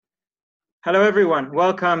Hello, everyone.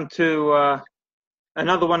 Welcome to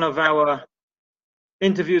another one of our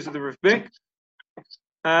interviews with the Rav Bick.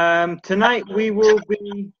 Tonight, we will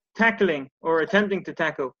be tackling or attempting to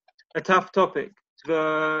tackle a tough topic.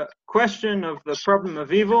 The question of the problem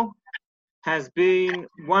of evil has been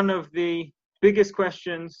one of the biggest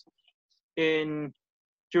questions in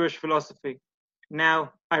Jewish philosophy.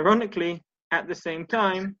 Now, ironically, at the same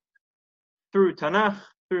time, through Tanakh,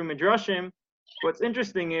 through Midrashim, what's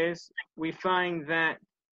interesting is we find that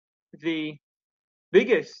the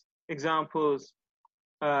biggest examples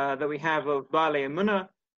that we have of Baalei Emunah,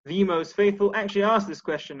 the most faithful, actually ask this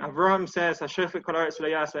question. Avraham says, "Hashofet kol haaretz lo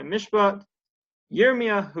ya'aseh mishpat."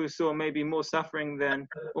 Yirmiyah, who saw maybe more suffering than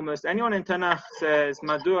almost anyone in Tanakh, says,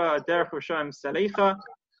 "Madua derech Hashem salicha."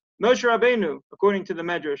 Moshe Rabbeinu, according to the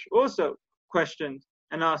Medrash, also questioned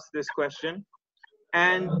and asked this question.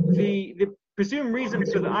 And the presumed reason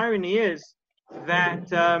for the irony is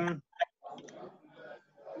that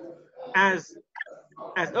as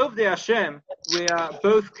Ovdei Hashem, we are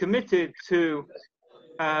both committed to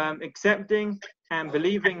accepting and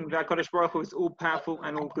believing that HaKadosh Baruch Hu is all powerful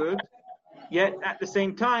and all good. Yet at the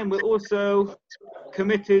same time, we're also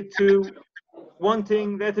committed to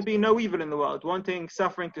wanting there to be no evil in the world, wanting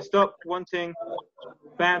suffering to stop, wanting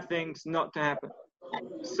bad things not to happen.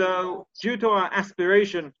 So due to our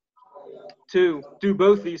aspiration to do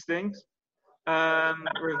both these things,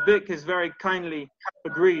 Rav Bick has very kindly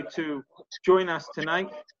agreed to join us tonight,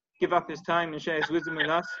 give up his time and share his wisdom with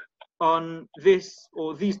us on this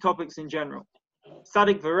or these topics in general.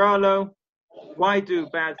 Tzadik V'Ra, why do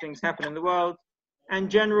bad things happen in the world, and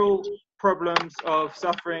general problems of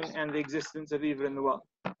suffering and the existence of evil in the world.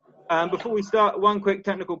 Before we start, one quick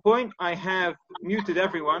technical point. I have muted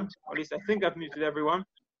everyone, or at least I think I've muted everyone.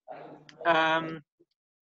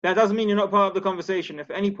 That doesn't mean you're not part of the conversation. If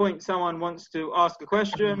at any point someone wants to ask a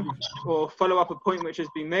question or follow up a point which has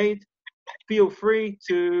been made, feel free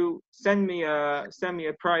to send me a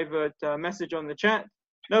private message on the chat.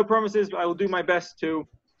 No promises, but I will do my best to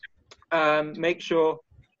make sure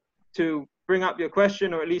to bring up your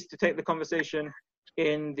question, or at least to take the conversation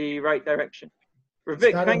in the right direction. Rav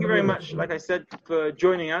Bick, thank you very much, like I said, for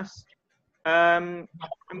joining us. I'm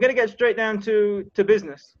going to get straight down to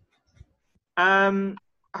business.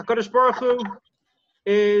 HaKadosh Baruch Hu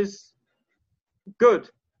is good.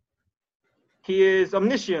 He is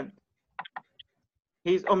omniscient.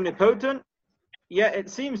 He's omnipotent. Yet it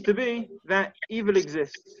seems to be that evil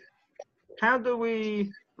exists. How do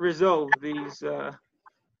we resolve these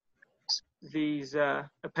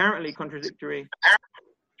apparently contradictory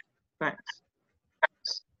facts?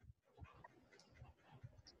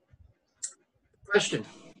 Question.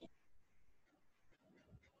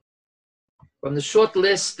 From the short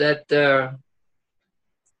list that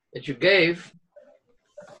you gave,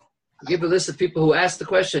 you give a list of people who asked the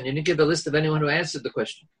question. You didn't give a list of anyone who answered the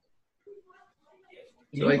question.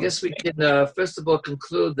 So I guess we can first of all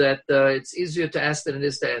conclude that it's easier to ask than it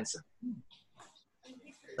is to answer.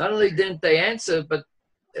 Not only didn't they answer, but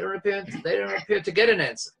they don't appear to get an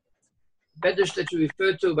answer. Medrash that you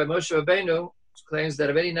referred to by Moshe Rabbeinu claims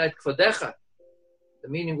that of any night kvodecha, the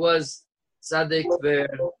meaning was tzaddik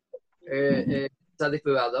v'ralo,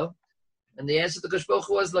 and the answer to Kadosh Baruch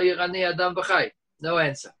Hu was lo yirani adam b'chai. No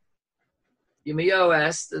answer. Yirmiyahu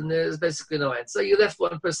asked, and there's basically no answer. You left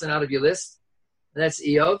one person out of your list, and that's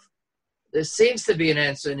Eov. There seems to be an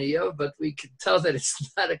answer in Eov, but we can tell that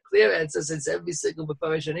it's not a clear answer since every single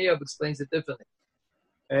Mepharsh in Eov explains it differently.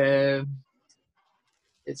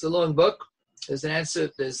 It's a long book. There's an answer.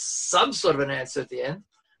 There's some sort of an answer at the end.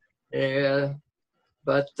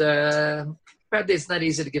 But apparently it's not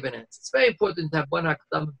easy to give an answer. It's very important to have one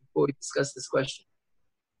hakdama before we discuss this question.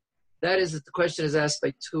 That is that the question is asked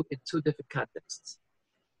in two different contexts.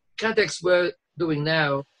 The context we're doing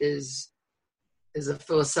now is a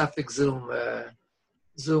philosophic Zoom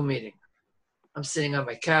meeting. I'm sitting on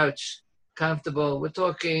my couch, comfortable. We're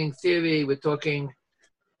talking theory. We're talking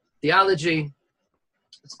theology.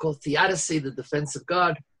 It's called theodicy, the defense of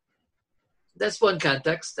God. That's one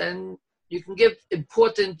context, and you can give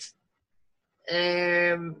important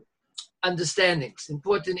understandings,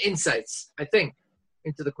 important insights, I think,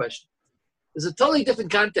 into the question. There's a totally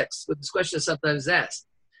different context where this question is sometimes asked,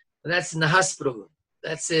 and that's in the hospital room.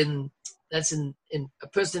 That's in a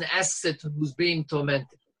person asks it who's being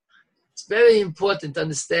tormented. It's very important to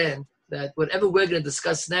understand that whatever we're going to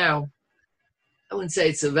discuss now, I wouldn't say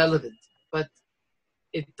it's irrelevant, but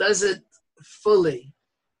it doesn't fully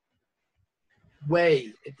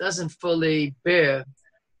weigh, it doesn't fully bear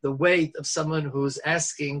the weight of someone who's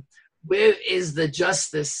asking, where is the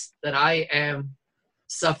justice that I am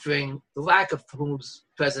suffering, the lack of whose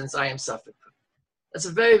presence I am suffering from. That's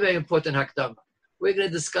a very, very important hakdama. We're going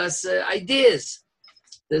to discuss ideas.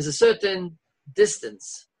 There's a certain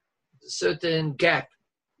distance, a certain gap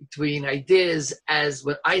between ideas as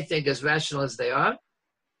what I think as rational as they are,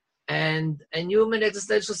 and human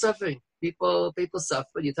existential suffering. People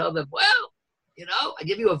suffer. You tell them, well, I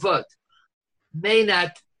give you a vote.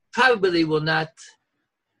 Probably will not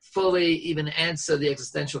fully even answer the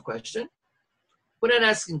existential question. We're not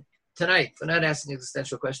asking tonight. We're not asking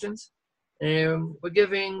existential questions. We're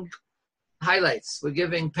giving highlights. We're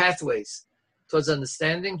giving pathways towards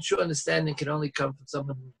understanding. True understanding can only come from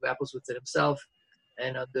someone who grapples with it himself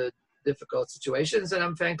and under difficult situations. And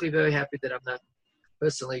I'm frankly very happy that I'm not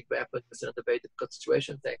personally grappling with another very difficult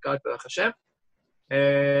situation. Thank God, Baruch Hashem.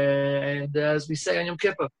 And as we say on Yom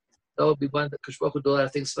Kippur, that will be one that Kishbok will do a lot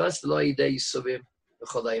of things for us. So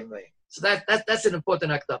that's an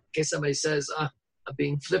important act. In case somebody says, I'm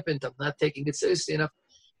being flippant, I'm not taking it seriously enough.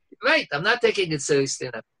 Right, I'm not taking it seriously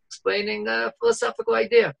enough. Explaining a philosophical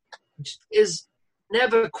idea, which is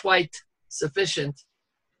never quite sufficient,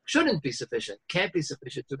 shouldn't be sufficient, can't be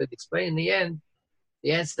sufficient to explain in the end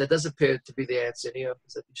the answer that does appear to be the answer here.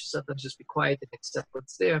 Is that you should sometimes just be quiet and accept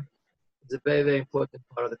what's there. It's a very, very important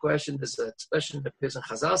part of the question. There's an expression that appears in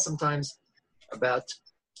Chazal sometimes about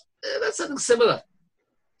something similar.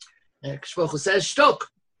 Kishbok says, "Shtok,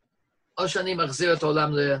 oshani machzir et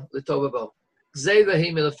olam letovabo."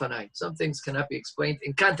 Some things cannot be explained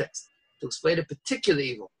in context. To explain a particular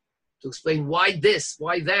evil, to explain why this,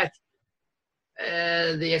 why that,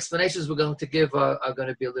 the explanations we're going to give are going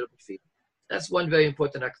to be a little bit feeble. That's one very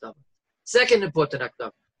important akdama. Second important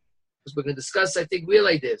akdama, because we're going to discuss, I think, real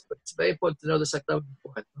ideas, but it's very important to know this akdama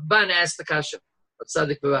beforehand. Ramban asked the kasha of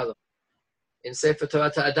Tzadik V'Ralo in Sefer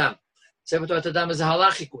Torah Adam. Sefer Torah Adam is a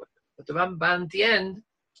halachic work, but the Ramban at the end,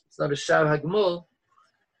 it's not a Shar Hagmul,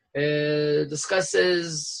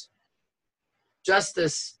 discusses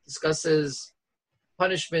justice, discusses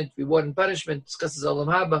punishment, reward and punishment, discusses Olam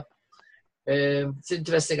Haba. It's an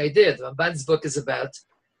interesting idea. The Ramban's book is about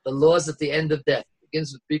the laws at the end of death. It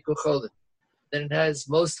begins with Bikur Cholim. Then it has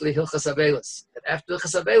mostly Hilchas Avelis. And after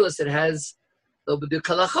Hilchas Avelis, it has the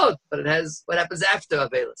Kalachot, but it has what happens after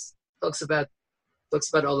Avelis. Talks about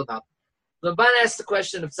Olam Haba. Ramban asks the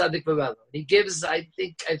question of Tzadik V'Ralo. He gives, I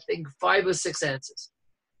think, 5 or 6 answers.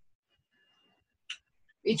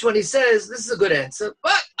 Each one he says, this is a good answer,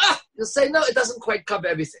 but you'll say, no, it doesn't quite cover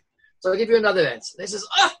everything. So I'll give you another answer. And he says,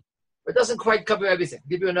 it doesn't quite cover everything. I'll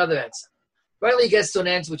give you another answer. Finally, he gets to an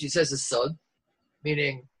answer which he says is Sod,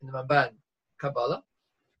 meaning in the Ramban, Kabbalah.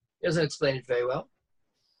 He doesn't explain it very well.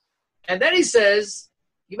 And then he says,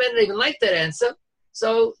 you may not even like that answer.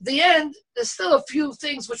 So the end, there's still a few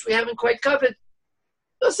things which we haven't quite covered.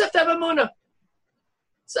 You just have to have Amunah.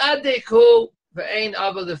 Tzadiku v'ein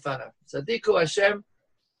ava lefanav. Tzadiku Hashem.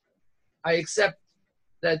 I accept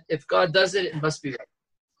that if God does it, it must be right.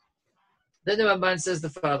 Then the Ramban says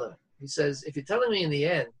the following. He says, if you're telling me in the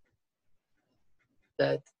end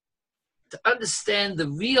that to understand the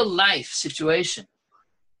real life situation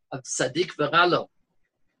of Tzadik V'Ralo,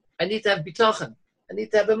 I need to have bitachon, I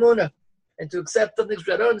need to have emunah, and to accept something which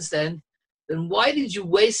I don't understand, then why did you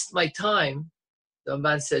waste my time? The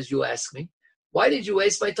Ramban says, you ask me, why did you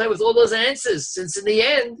waste my time with all those answers, since in the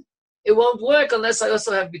end, it won't work unless I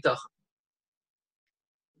also have bitachon.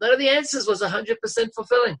 None of the answers was 100%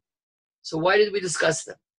 fulfilling. So why did we discuss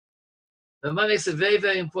them? The Ramban makes a very,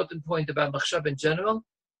 very important point about machshava in general,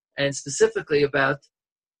 and specifically about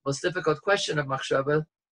the most difficult question of machshava,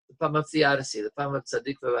 the palm of theodicy, the palm of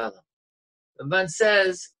Tzadik V'Ralo. The Ramban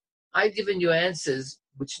says, I've given you answers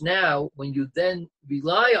which now, when you then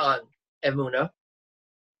rely on emunah,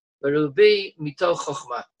 but it will be mitoch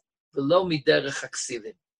chokhmah, v'lo miderech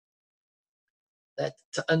haksilim. That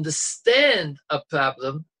to understand a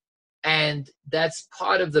problem, and that's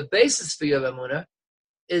part of the basis for your emunah,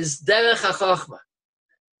 is derech hachokhmah.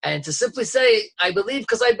 And to simply say, I believe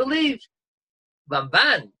because I believe,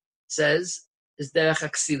 Ramban says, is derech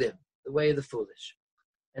haksilim, the way of the foolish.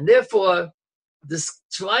 And therefore, this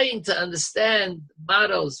trying to understand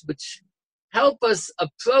models which help us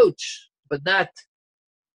approach, but not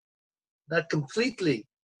completely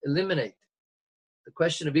eliminate the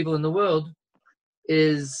question of evil in the world,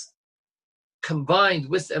 is combined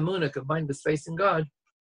with emunah, combined with faith in God,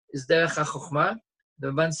 is derech hachokhmah. The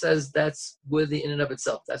Ramban says that's worthy in and of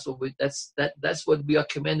itself. That's what we are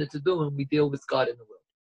commanded to do when we deal with God in the world.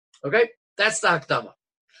 Okay, that's the hakdama.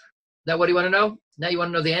 Now, what do you want to know? Now you want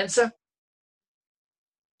to know the answer?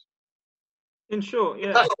 In short,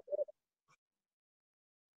 yeah.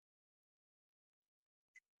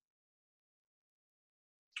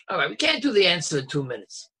 All right, we can't do the answer in 2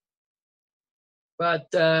 minutes. But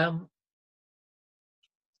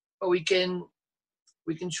we can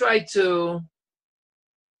try to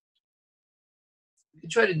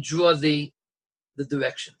draw the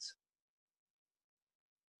directions.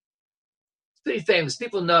 It's pretty famous.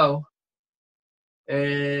 People know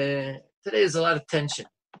today there's a lot of tension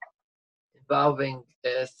involving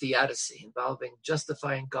theodicy, involving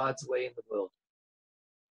justifying God's way in the world.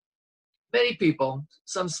 Many people,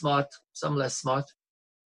 some smart, some less smart,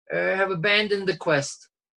 have abandoned the quest.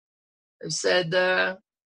 They've said,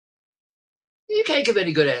 you can't give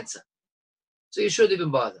any good answer, so you shouldn't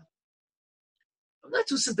even bother. I'm not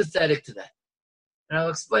too sympathetic to that, and I'll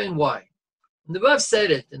explain why. And the Rav said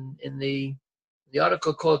it in the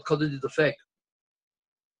article called Kodudi Dofek.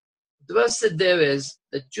 The Rav said there is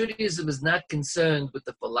that Judaism is not concerned with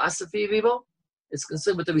the philosophy of evil, it's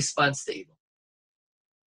concerned with the response to evil.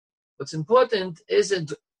 What's important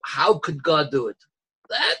isn't how could God do it.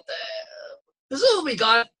 That presumably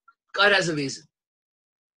God has a reason.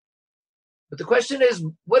 But the question is,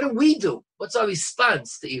 what do we do? What's our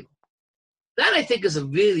response to evil? That, I think, is a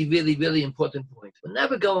really, really, really important point. We're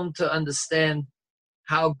never going to understand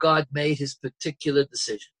how God made his particular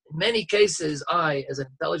decision. In many cases, I, as an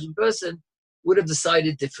intelligent person, would have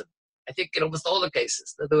decided differently. I think in almost all the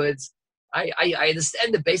cases. In other words, I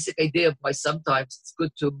understand the basic idea of why sometimes it's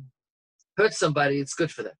good to hurt somebody, it's good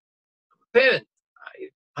for them. I'm a parent,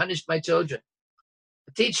 I punished my children.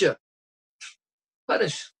 A teacher,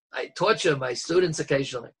 punish. I torture my students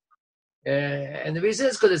occasionally. And the reason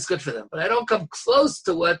is because it's good for them. But I don't come close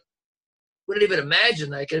to what wouldn't even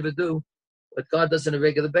imagine I could ever do what God does on a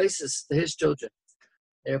regular basis to his children,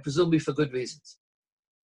 presumably for good reasons.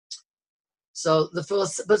 So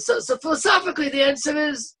philosophically, the answer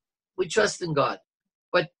is we trust in God.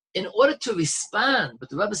 But in order to respond, what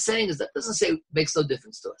the Rebbe is saying is that doesn't say it makes no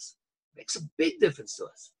difference to us. It makes a big difference to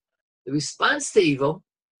us. The response to evil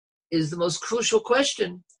is the most crucial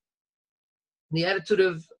question in the attitude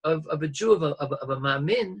of a Jew, of a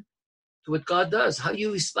Ma'amin, to what God does. How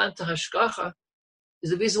you respond to Hashgacha is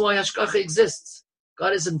the reason why Hashgacha exists.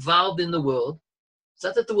 God is involved in the world. It's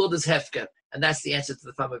not that the world is hefker, and that's the answer to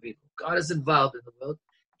the problem of evil. God is involved in the world.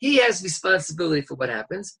 He has responsibility for what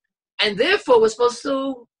happens, and therefore we're supposed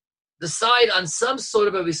to decide on some sort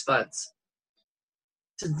of a response.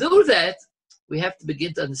 To do that, we have to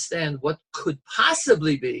begin to understand what could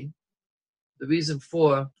possibly be the reason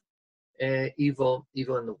for evil in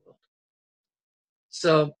the world.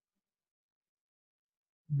 So,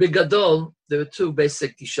 Bigadol, there are two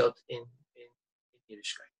basic gishot in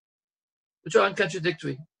Yiddishkeit, which are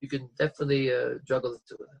uncontradictory. You can definitely juggle the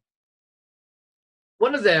two of them.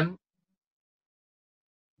 One of them,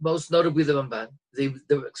 most notably the Rambam, the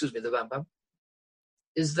Rambam,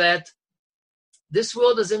 is that this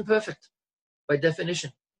world is imperfect by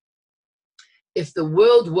definition. If the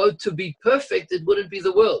world were to be perfect, it wouldn't be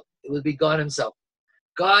the world. It would be God himself.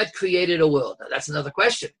 God created a world. Now, that's another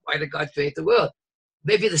question. Why did God create the world?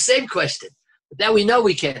 Maybe the same question, but now we know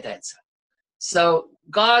we can't answer. So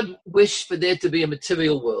God wished for there to be a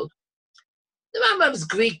material world. The Rambam's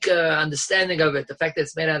Greek understanding of it, the fact that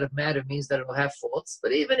it's made out of matter, means that it will have faults.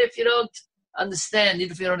 But even if you don't understand,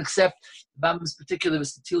 even if you don't accept the Rambam's particular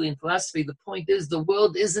Aristotelian philosophy, the point is the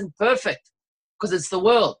world isn't perfect because it's the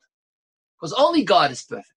world. Because only God is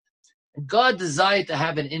perfect. And God desired to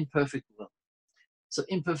have an imperfect world. So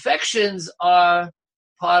imperfections are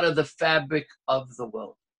part of the fabric of the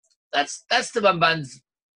world. That's the Ramban's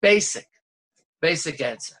basic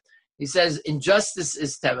answer. He says injustice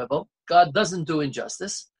is terrible. God doesn't do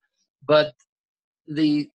injustice. But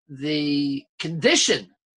the condition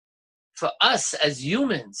for us as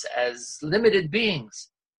humans, as limited beings,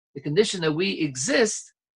 the condition that we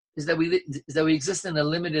exist is that we exist in a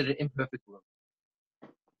limited and imperfect world.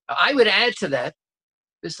 I would add to that,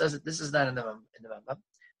 this is not in the Rambam,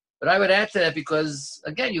 but I would add to that because,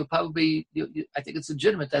 again, I think it's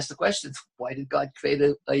legitimate to ask the question, why did God create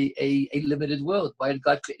a limited world? Why did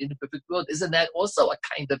God create an imperfect world? Isn't that also a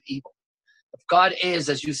kind of evil? If God is,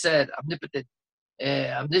 as you said, omnipotent,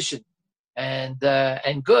 omniscient, and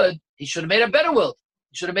good, he should have made a better world.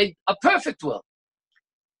 He should have made a perfect world.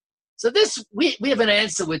 So this, we have an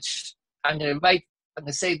answer which I'm going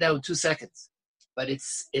to say it now in 2 seconds. But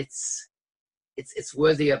it's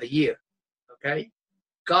worthy of a year, okay?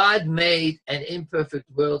 God made an imperfect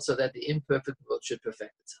world so that the imperfect world should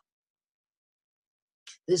perfect itself.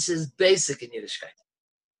 This is basic in Yiddishkeit.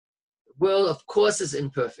 The world, of course, is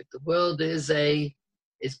imperfect. The world is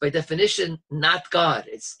by definition not God.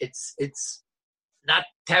 It's not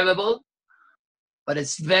terrible, but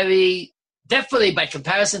it's very, definitely by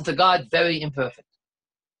comparison to God, very imperfect.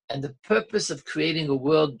 And the purpose of creating a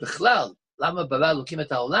world, bichlal, lama bara elokim et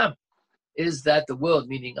haolam, is that the world,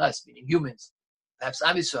 meaning us, meaning humans, perhaps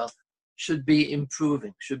Am Yisrael, should be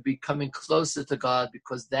improving, should be coming closer to God,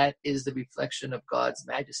 because that is the reflection of God's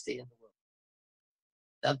majesty in the world.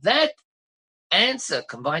 Now that answer,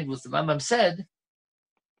 combined with the Rambam said,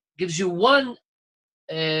 gives you one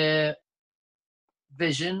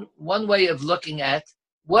vision, one way of looking at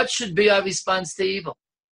what should be our response to evil.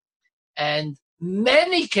 And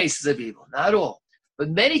many cases of evil, not all, but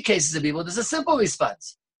many cases of evil, there's a simple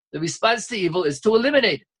response. The response to evil is to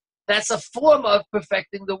eliminate it. That's a form of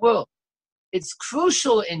perfecting the world. It's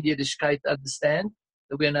crucial in Yiddishkeit to understand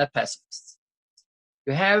that we are not pacifists.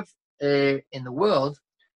 You have, in the world,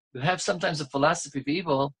 you have sometimes a philosophy of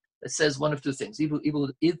evil that says one of two things. Either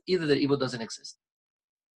that evil doesn't exist.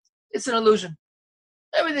 It's an illusion.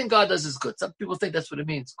 Everything God does is good. Some people think that's what it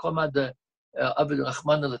means.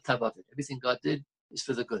 Everything God did is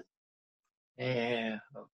for the good.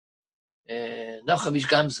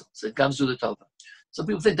 Some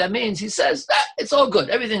people think that means he says, it's all good.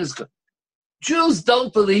 Everything is good. Jews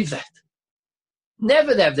don't believe that.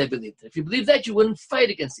 Never have they believed it. If you believe that, you wouldn't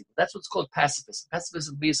fight against evil. That's what's called pacifism.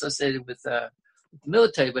 Pacifism would be associated with the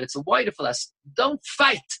military, but it's a wider philosophy. Don't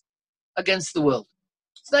fight against the world.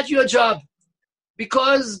 It's not your job,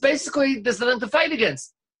 because basically there's nothing to fight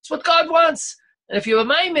against. It's what God wants. And if you're a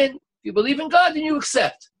Maimon, if you believe in God, then you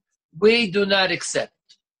accept. We do not accept.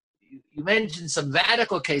 You mentioned some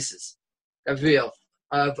radical cases, Gabriel,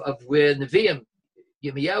 of where Nevi'im,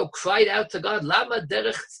 Yirmiyahu cried out to God, Lama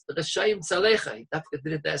derech Rashayim tzalecha. He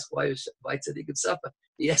didn't ask why tzaddikim suffer.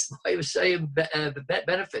 He asked why Rashayim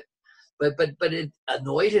benefit. But it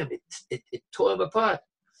annoyed him. It tore him apart,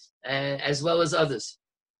 as well as others.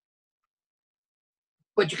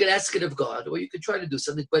 But you can ask it of God, or you can try to do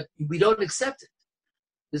something, but we don't accept it.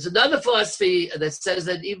 There's another philosophy that says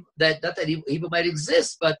that evil might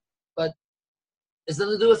exist, but it's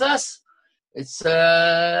nothing to do with us. It's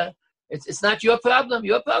not your problem.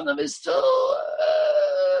 Your problem is to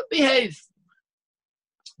behave.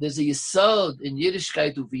 There's a yesod in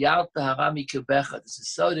Yiddishkeit, uviyalta harami kirbecha. There's a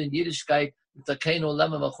yesod in Yiddishkeit, l'takein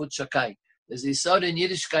olam malchut shakai. There's a yesod in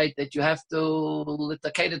Yiddishkeit that you have to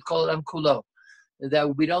l'takein et kol olam kulo.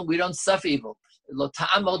 That we don't suffer evil.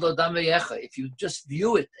 If you just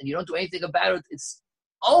view it and you don't do anything about it, it's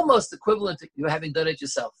almost equivalent to you having done it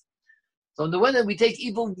yourself. So on the one hand, we take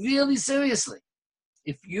evil really seriously.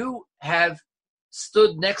 If you have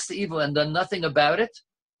stood next to evil and done nothing about it,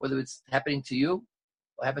 whether it's happening to you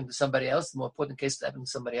or happening to somebody else, the more important case is happening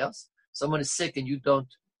to somebody else. Someone is sick and you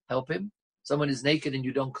don't help him. Someone is naked and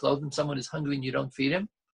you don't clothe him. Someone is hungry and you don't feed him.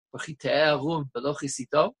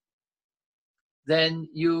 Then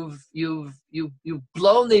you've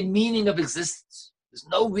blown the meaning of existence. There's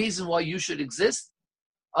no reason why you should exist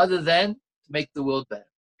other than to make the world better.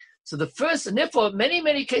 So the first, and therefore many,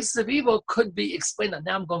 many cases of evil could be explained.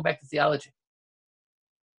 Now I'm going back to theology.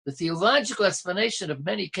 The theological explanation of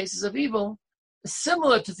many cases of evil is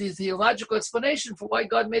similar to the theological explanation for why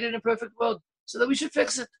God made an imperfect world, so that we should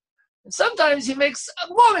fix it. And sometimes he makes a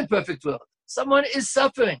more imperfect world. Someone is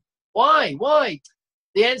suffering. Why?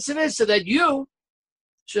 The answer is so that you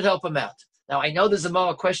should help him out. Now, I know there's a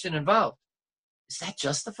moral question involved. Is that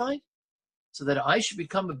justified? So that I should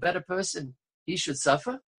become a better person, he should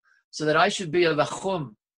suffer? So that I should be a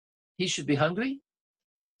lachum, he should be hungry?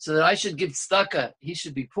 So that I should give tzedakah, he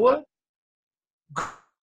should be poor?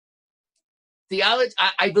 Theology,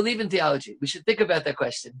 I believe in theology. We should think about that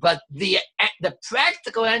question. But the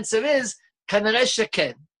practical answer is, kanareh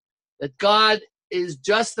sheken, that God is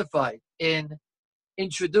justified in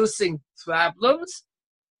introducing problems,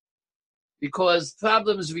 because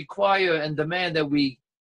problems require and demand that we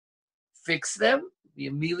fix them, we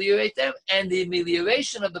ameliorate them, and the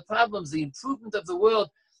amelioration of the problems, the improvement of the world,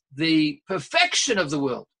 the perfection of the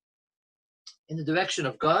world in the direction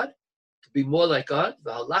of God, to be more like God,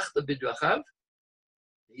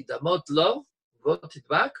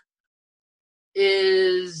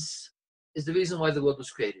 is the reason why the world was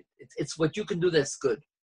created. It's what you can do that's good.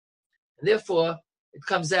 And therefore, it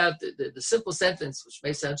comes out, the simple sentence, which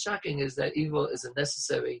may sound shocking, is that evil is a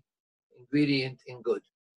necessary ingredient in good.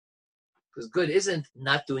 Because good isn't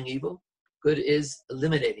not doing evil. Good is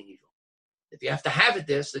eliminating evil. If you have to have it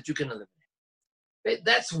there so that you can eliminate it.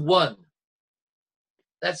 That's one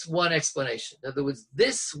explanation. In other words,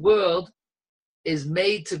 this world is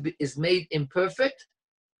made imperfect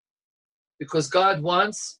because God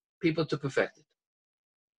wants people to perfect it.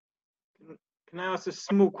 Can I ask a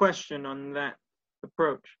small question on that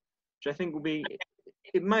approach, which I think will be,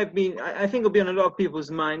 I think it'll be on a lot of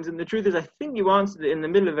people's minds, and the truth is I think you answered it in the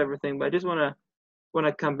middle of everything, but I just want to when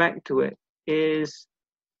I come back to it, is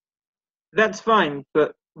that's fine,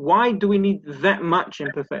 but why do we need that much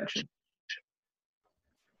imperfection?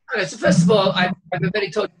 All right, so first of all, I've already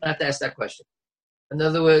told you not to ask that question. In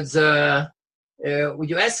other words, what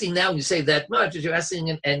you're asking now, when you say that much, is you're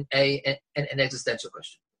asking an existential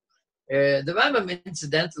question. The Rambam,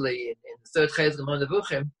 incidentally, in the third Chayv of the Moreh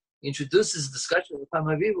Nevuchim, introduces the discussion of the Pam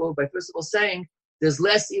HaVivul by first of all saying there's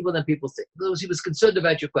less evil than people think. In other words, he was concerned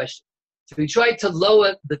about your question. So he tried to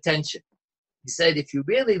lower the tension. He said, if you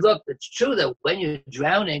really look, it's true that when you're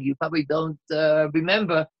drowning, you probably don't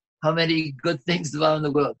remember how many good things there are in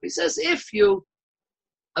the world. He says, if you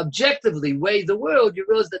objectively weigh the world, you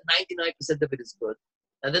realize that 99% of it is good.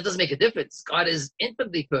 And that doesn't make a difference. God is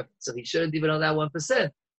infinitely perfect, so he shouldn't even allow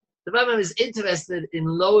 1%. The Rambam is interested in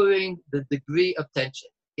lowering the degree of tension.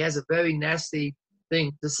 He has a very nasty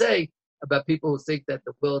thing to say about people who think that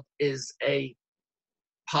the world is a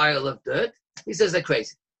pile of dirt. He says they're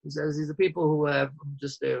crazy. He says these are people who have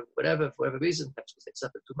just whatever, for whatever reason, perhaps because they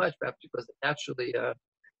suffer too much, perhaps because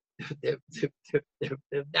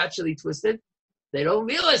they're naturally twisted. They don't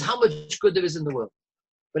realize how much good there is in the world.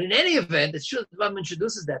 But in any event, it's true that the Rambam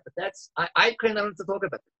introduces that, but I can't have to talk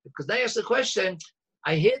about it. Because now you ask the question,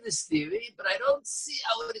 I hear this theory, but I don't see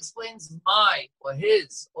how it explains my or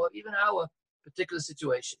his or even our particular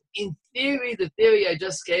situation. In theory, the theory I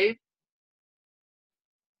just gave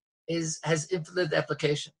has infinite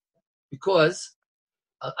application. Because,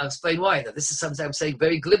 I'll explain why. Now, this is something I'm saying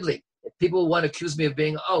very glibly. If people want to accuse me of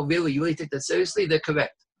being, oh, really, you really take that seriously? They're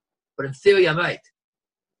correct. But in theory, I'm right.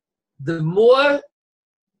 The more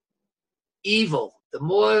evil, the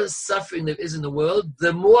more suffering there is in the world,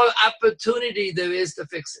 the more opportunity there is to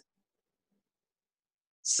fix it.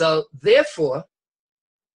 So, therefore,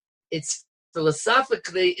 it's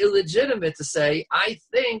philosophically illegitimate to say, I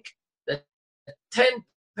think that 10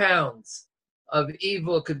 pounds of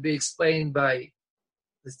evil could be explained by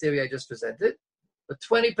this theory I just presented, but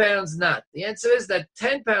 20 pounds not. The answer is that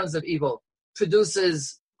 10 pounds of evil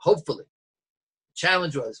produces, hopefully, the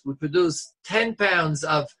challenge would produce 10 pounds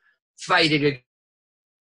of fighting against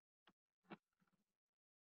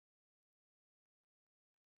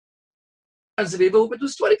of evil, would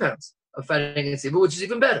produce 20 pounds of fighting against evil, which is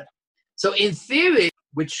even better. So in theory,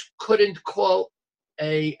 which couldn't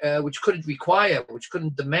which couldn't require, which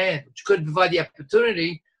couldn't demand, which couldn't provide the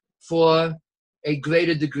opportunity for a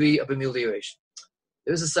greater degree of amelioration.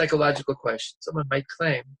 There is a psychological question. Someone might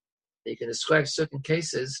claim that you can describe certain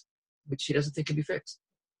cases which he doesn't think can be fixed.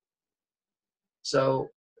 So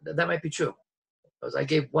that might be true. Because I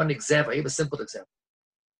gave one example. I gave a simple example.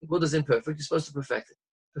 The world is imperfect. You're supposed to perfect it.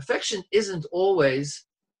 Perfection isn't always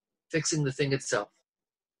fixing the thing itself.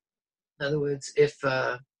 In other words, if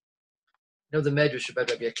the Medrash about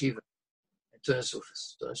Rabbi Akiva and Tunas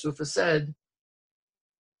Ufas. Tunas Ufas said,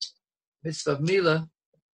 mitzvah of Mila,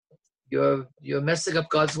 you're messing up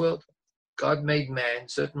God's world. God made man a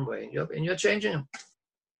certain way, and you're changing him.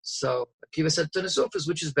 So Akiva said, Tunas Ufas,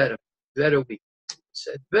 which is better? Bread or wheat? He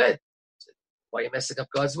said, bread. He said, why are you messing up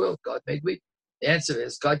God's world? God made wheat. The answer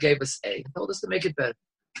is, God gave us A and told us to make it better.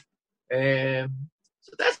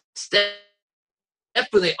 So that's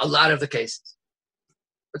definitely a lot of the cases.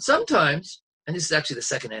 But sometimes, and this is actually the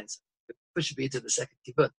second answer, push me into the second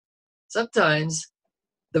kibbutz. Sometimes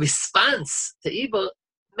the response to evil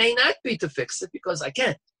may not be to fix it because I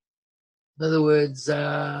can't. In other words,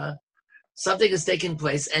 something is taking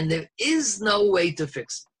place and there is no way to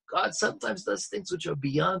fix it. God sometimes does things which are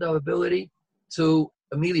beyond our ability to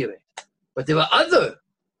ameliorate. But there are other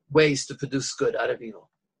ways to produce good out of evil.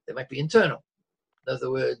 They might be internal. In other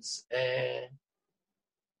words,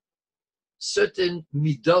 certain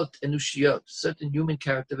midot enushiyot, certain human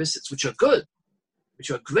characteristics which are good, which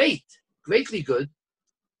are greatly good,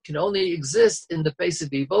 can only exist in the face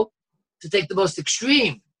of evil. To take the most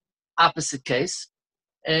extreme opposite case,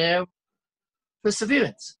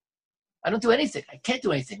 perseverance. I don't do anything. I can't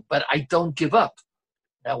do anything, but I don't give up.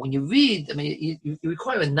 Now, when you read, you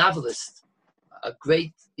require a novelist, a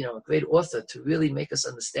great author to really make us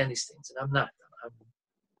understand these things, and I'm not.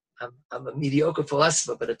 I'm a mediocre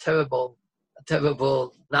philosopher, but a terrible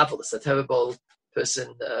novelist, a terrible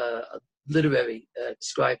person, a literary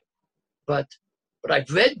scribe. But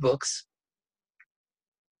I've read books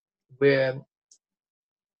where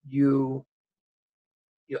your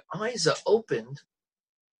eyes are opened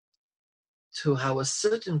to how a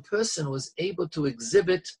certain person was able to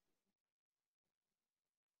exhibit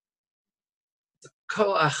the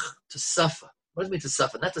koach to suffer. What does it mean to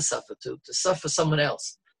suffer? Not to suffer, to suffer someone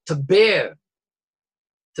else. To bear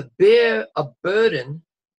a burden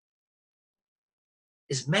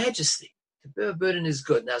is majesty. To bear a burden is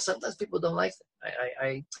good. Now, sometimes people don't like that.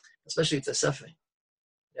 I especially if they're suffering.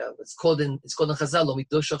 It's called in Chazal, lo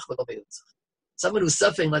midoshach v'lo meyutzach. Someone who's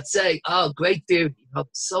suffering, let's say, great theory,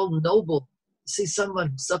 so noble. To see someone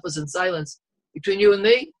who suffers in silence. Between you and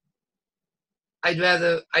me, I'd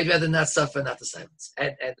rather not suffer, not to silence.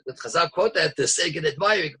 And with Chazal quote that, they're saying it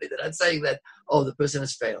admiringly. They're not saying that, the person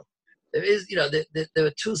has failed. There is, there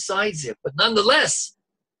are two sides here, but nonetheless,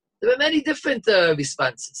 there are many different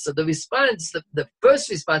responses. So the response, the first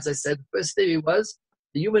response I said, the first theory was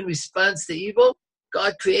the human response to evil.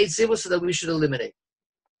 God creates evil so that we should eliminate.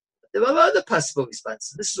 There are other possible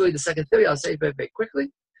responses. This is really the second theory. I'll say very, very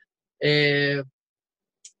quickly. In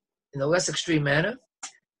a less extreme manner,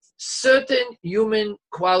 certain human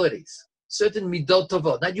qualities, certain midot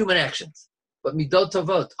tovot, not human actions, but midot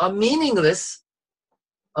tovot, are meaningless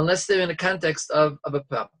unless they're in the context of a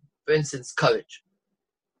problem. For instance, courage.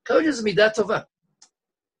 Courage is a midat tovah.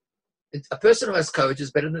 A person who has courage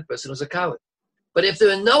is better than a person who's a coward. But if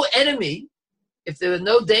there are no enemy, if there are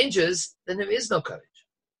no dangers, then there is no courage.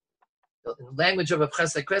 In the language of Rav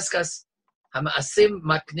Chasdai Kreskas, Hama'asim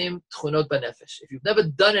maknim tchunot banefesh. If you've never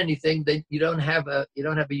done anything, then you don't have a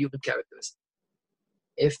human characteristic.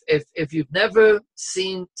 If you've never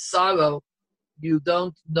seen sorrow, you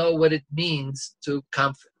don't know what it means to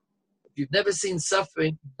comfort. If you've never seen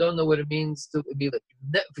suffering, you don't know what it means to emulate.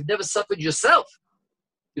 If you've never suffered yourself,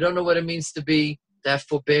 you don't know what it means to have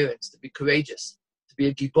forbearance, to be courageous, to be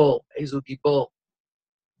a gibor, Ezu gibor,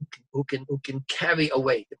 who can carry a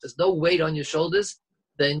weight. If there's no weight on your shoulders,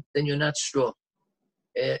 then you're not strong.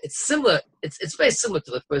 It's similar. It's very similar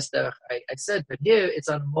to the first derech I said, but here it's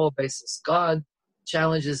on a moral basis. God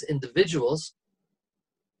challenges individuals,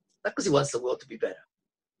 not because he wants the world to be better.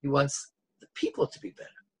 He wants the people to be better.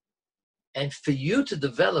 And for you to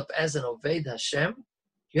develop as an Oved Hashem,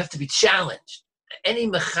 you have to be challenged. Any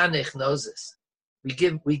mechanech knows this.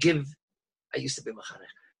 I used to be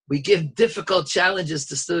mechanech. We give difficult challenges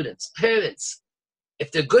to students. Parents,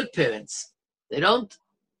 if they're good parents, they don't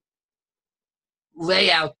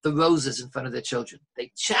lay out the roses in front of their children.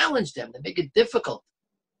 They challenge them. They make it difficult.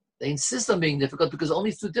 They insist on being difficult because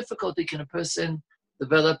only through difficulty can a person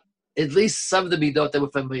develop at least some of the midot that we're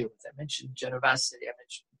familiar with. I mentioned generosity. I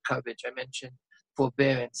mentioned courage. I mentioned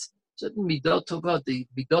forbearance. Certain midot tovot, the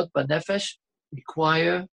midot banefesh,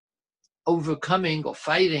 require overcoming or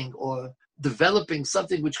fighting or developing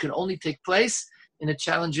something which can only take place in a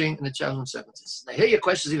challenging circumstances. Now here your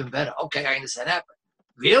question is even better. Okay, I understand that. But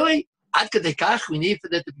really? Ad kadei kach, we need for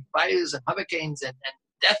there to be fires and hurricanes and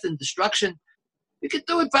death and destruction. We could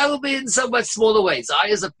do it probably in somewhat smaller ways. I,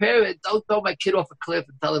 as a parent, don't throw my kid off a cliff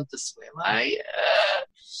and tell him to swim. I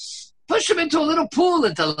push him into a little pool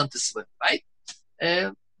and tell him to swim, right?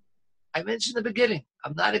 I mentioned in the beginning,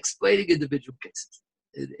 I'm not explaining individual cases.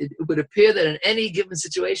 It would appear that in any given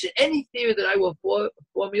situation, any theory that I will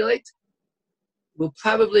formulate will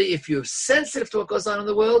probably, if you're sensitive to what goes on in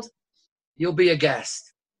the world, you'll be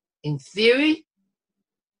aghast. In theory,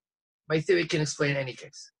 my theory can explain any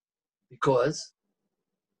case. Because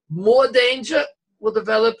more danger will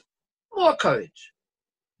develop more courage.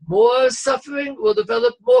 More suffering will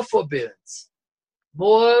develop more forbearance.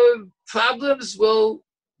 More problems will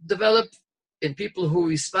develop in people who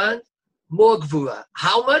respond more gvura.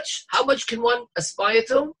 How much? How much can one aspire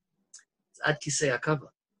to? It's ad kisei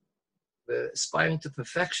hakavod. We're aspiring to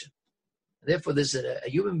perfection. Therefore, there's a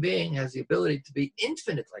human being has the ability to be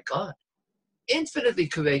infinite like God. Infinitely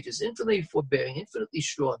courageous, infinitely forbearing, infinitely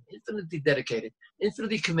strong, infinitely dedicated,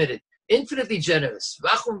 infinitely committed, infinitely generous.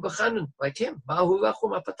 Rachum b'chanun, like him. Ma'hu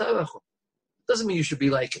rachum apatar rachum. Doesn't mean you should be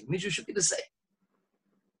like him. It means you should be the same.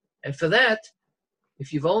 And for that,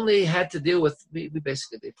 if you've only had to deal with, we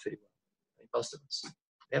basically did pretty well. I mean, most of us.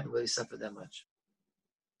 We haven't really suffered that much.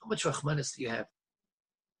 How much rachmanis do you have?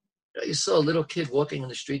 You saw a little kid walking in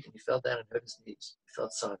the street and he fell down and hurt his knees. He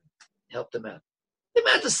felt sorry. You helped him out. The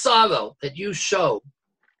amount of sorrow that you show,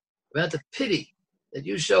 the amount of pity that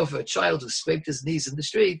you show for a child who scraped his knees in the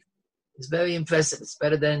street is very impressive. It's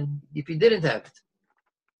better than if he didn't have it.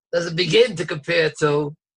 Doesn't begin to compare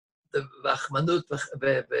to the rachmanut,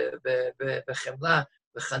 v'chemla,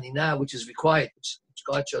 v'chanina, which is required, which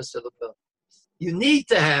God chose to the world. You need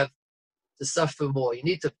to suffer more. You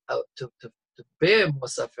need to bear more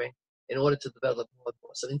suffering in order to develop more and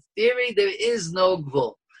more. So in theory, there is no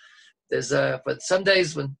gvul. But some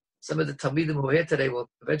days when some of the Talmidim who are here today will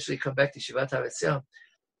eventually come back to Shivat HaRetzion,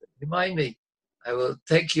 remind me, I will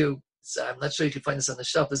take you. So I'm not sure you can find this on the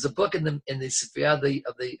shelf. There's a book in the Sifriya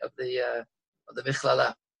of the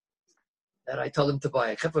Michlala that I told him to buy.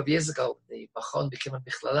 A couple of years ago, the Machon became a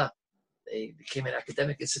Michlala. they became an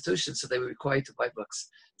academic institution, so they were required to buy books.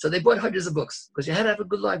 So they bought hundreds of books because you had to have a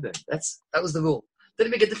good library. That was the rule.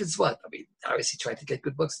 Didn't make a difference what. I mean, obviously tried to get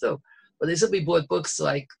good books too, but they simply bought books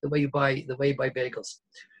like the way you buy bagels.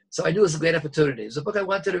 So I knew it was a great opportunity. It was a book I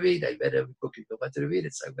wanted to read. I read every book I wanted to read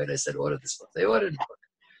it. So I read. I said, order this book. They ordered the book.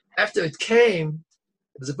 After it came,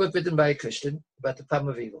 it was a book written by a Christian about the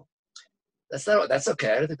problem of evil. That's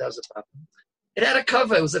okay. I don't think that was a problem. It had a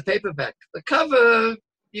cover. It was a paperback. The cover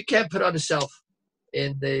you can't put on a shelf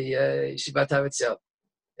in the Yeshivat HaRetzion.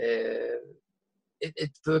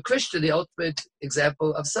 For a Christian, the ultimate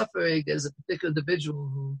example of suffering is a particular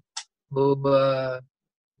individual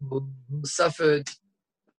who suffered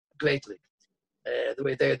greatly, the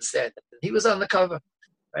way they understand it. He was on the cover.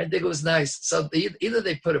 I think it was nice. So either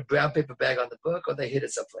they put a brown paper bag on the book or they hid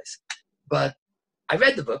it someplace. But I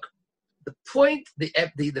read the book. The point,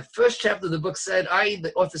 the first chapter of the book said,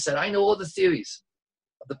 the author said, I know all the theories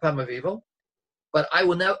of the problem of evil, but I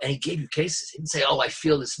will now, and he gave you cases. He didn't say, I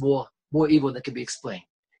feel there's more evil that can be explained.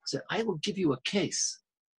 He said, I will give you a case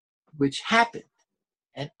which happened,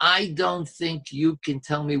 and I don't think you can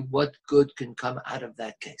tell me what good can come out of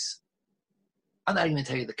that case. I'm not even going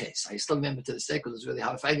to tell you the case. I still remember to this day because it was really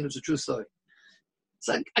hard. It was a true story.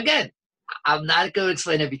 So again, I'm not going to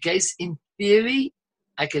explain every case. In theory,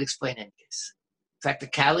 I could explain any case.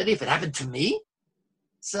 Practicality, if it happened to me.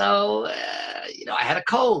 So, I had a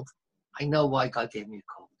cold. I know why God gave me a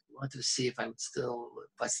cold. He wanted to see if I still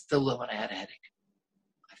live when I had a headache.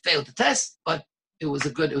 I failed the test, but it was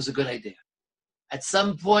a good idea. At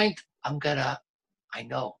some point, I'm not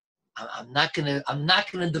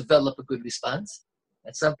gonna develop a good response.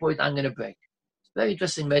 At some point, I'm gonna break. It's a very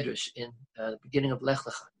interesting medrash in the beginning of Lech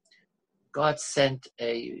Lecha. God sent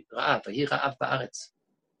a Ra'av, Vayira'av ba'aretz,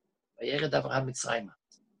 Vayered Avraham Mitzrayim.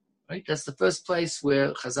 Right? That's the first place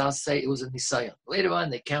where Chazal say it was a nisayon. Later on,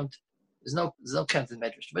 they count. There's no count in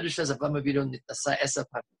medrash. Medrash says Avraham Avinu nitnasai esav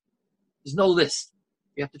panim. There's no list.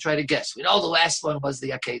 You have to try to guess. We know the last one was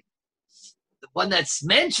the Akedah. The one that's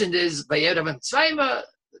mentioned is Vayered Avraham Mitzrayim.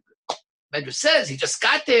 Medrash says he just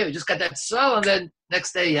got there, he just got that swell, and then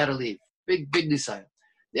next day he had to leave. Big nisayon.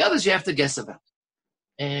 The others you have to guess about.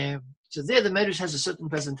 So there the Medrash has a certain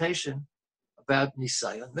presentation about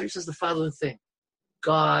nisayon. Medrash says the following thing: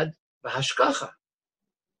 God v'hashkacha.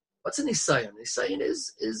 What's a nisayon? Nisayon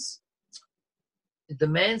is it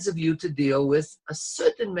demands of you to deal with a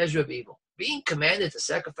certain measure of evil. Being commanded to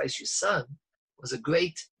sacrifice your son was a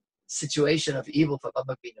great situation of evil for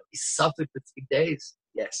Avraham Avinu. He suffered for 3 days.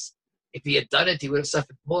 Yes. If he had done it, he would have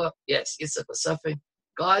suffered more. Yes, Yitzchak was suffering.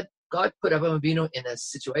 God put Avraham Avinu in a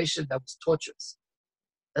situation that was torturous.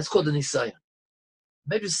 That's called the nisayon.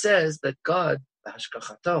 Medrash says that God,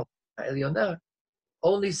 b'hashkachato, ha'elyonah,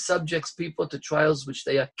 only subjects people to trials which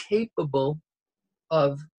they are capable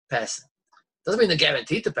of passing. Doesn't mean they're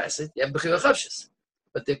guaranteed to pass it. You have b'chira chavshis,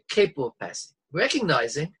 but they're capable of passing.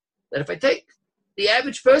 Recognizing that if I take the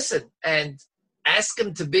average person and ask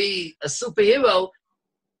him to be a superhero,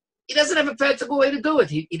 he doesn't have a practical way to do it.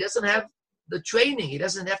 He doesn't have the training. You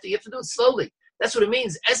have to do it slowly. That's what it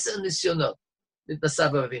means. Esa nisyono,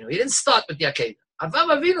 Saba Avinu. He didn't start with the Akedah.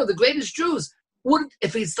 Avraham Avinu, the greatest Jews,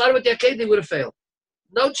 if he started with the Akedah, he would have failed.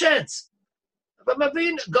 No chance. Avraham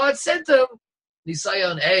Avinu, God sent him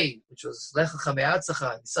Nisayon A, which was Lech Lecha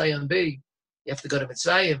Me'atzacha. Nisayon B, you have to go to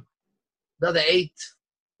Mitzrayim. Another 8,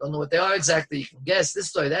 don't know what they are exactly. You can guess this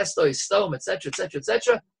story, that story, Stom, etc., etc.,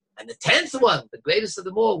 etc. And the 10th one, the greatest of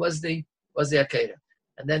them all, was the Akedah.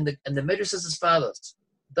 And then the Midrash says as follows: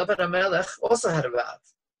 David HaMelech also had a Ra'av.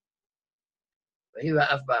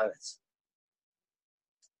 Vayira'av ba'aretz.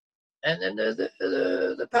 And then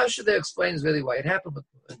the Pasha there explains really why it happened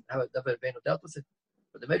and how David Avinu dealt with it.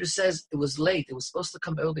 But the Midrash says it was late. It was supposed to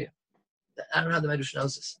come earlier. I don't know how the Midrash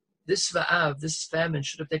knows this. This Ra'av, this famine,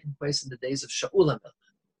 should have taken place in the days of Shaul HaMelech,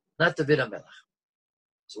 not David HaMelech.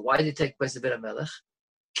 So why did it take place David HaMelech?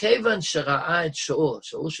 Kevan shara'a et Shaul.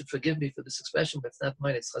 Shaul should forgive me for this expression, but it's not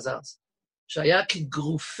mine, it's Chazal's. Shaya ki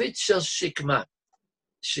grufit shel shikma.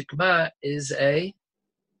 Shikma is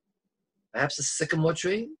perhaps a sycamore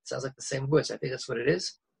tree. It sounds like the same words. I think that's what it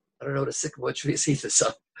is. I don't know what a sycamore tree is either.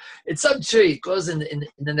 So it's some tree. It grows in the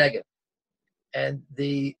Negev. And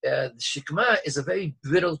the shikma is a very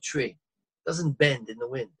brittle tree. It doesn't bend in the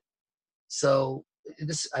wind. So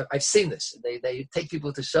I've seen this. They take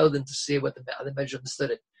people to show them to see what the other measure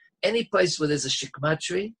understood it. Any place where there's a shikma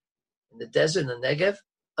tree, in the desert, in the Negev,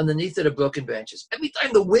 underneath it are broken branches. Every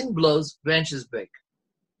time the wind blows, branches break.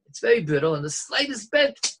 It's very brittle, and the slightest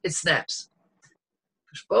bend, it snaps.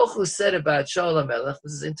 Baruch Hu said about Shaul HaMelech,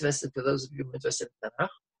 this is interesting for those of you who are interested in Tanakh,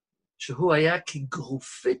 Shehu haya ki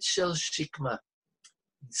grufit shel shikma.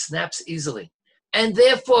 He snaps easily. And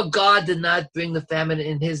therefore, God did not bring the famine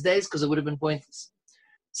in his days because it would have been pointless.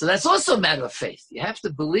 So that's also a matter of faith. You have to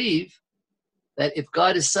believe that if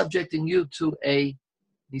God is subjecting you to a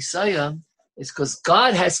nisayam, it's because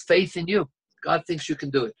God has faith in you. God thinks you can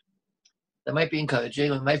do it. That might be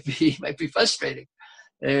encouraging, or it might be frustrating.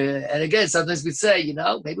 And again, sometimes we say,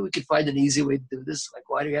 maybe we could find an easy way to do this. Like,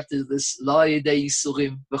 why do we have to do this? Why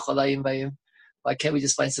can't we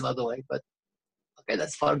just find some other way? But okay,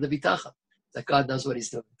 that's part of the bitachon, that God knows what he's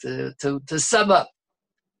doing. To sum up,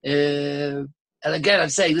 and again, I'm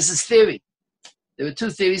saying this is theory. There are two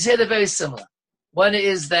theories here, they're very similar. One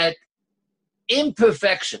is that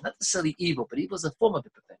imperfection, not necessarily evil, but evil is a form of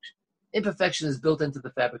imperfection. Imperfection is built into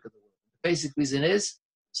the fabric of the world. The basic reason is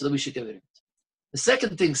so that we should get rid of it. The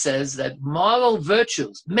second thing says that moral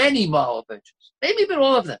virtues, many moral virtues, maybe even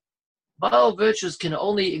all of them, moral virtues can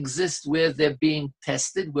only exist where they're being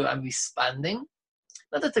tested, where I'm responding.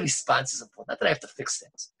 Not that the response is important, not that I have to fix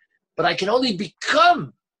things, but I can only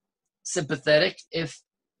become sympathetic if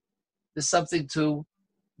there's something to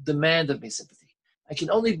demand of me sympathy. I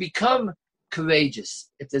can only become courageous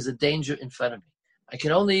if there's a danger in front of me. I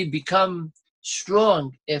can only become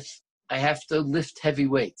strong if I have to lift heavy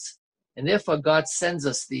weights. And therefore, God sends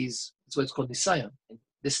us these, that's what it's called nisayon in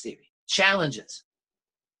this theory, challenges.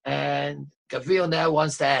 And Gabriel now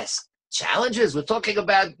wants to ask, challenges? We're talking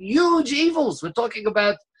about huge evils. We're talking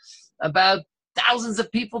about thousands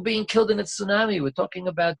of people being killed in a tsunami. We're talking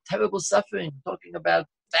about terrible suffering. We're talking about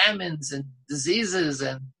famines and diseases.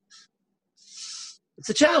 And it's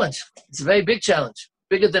a challenge. It's a very big challenge,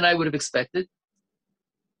 bigger than I would have expected.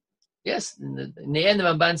 Yes, in the end, the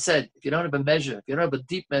Ramban said, if you don't have a measure, if you don't have a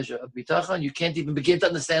deep measure of bitachon, you can't even begin to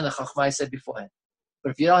understand the chachma I said beforehand.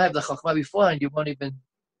 But if you don't have the chachma beforehand, you won't even,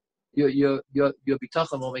 your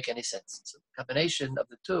bitachon won't make any sense. So the combination of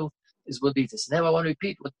the two is what leads us. Now I want to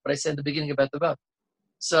repeat what I said in the beginning about the Rav.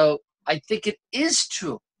 So I think it is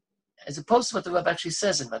true, as opposed to what the Rav actually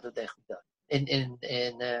says in Madodech in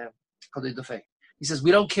Kodei Dofei. He says, we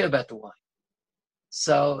don't care about the why.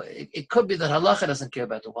 So it could be that halacha doesn't care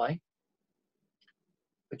about the why.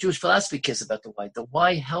 But Jewish philosophy cares about the why. The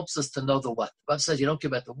why helps us to know the what. The Rav says you don't care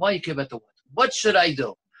about the why, you care about the what. What should I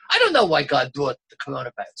do? I don't know why God brought the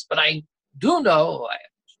coronavirus, but I do know, I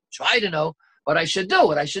try to know what I should do.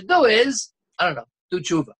 What I should do is, do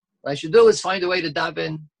tshuva. What I should do is find a way to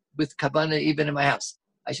daven with kavanah even in my house.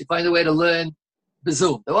 I should find a way to learn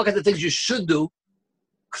B'Zoom. There are all kinds of things you should do,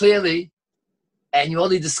 clearly, and you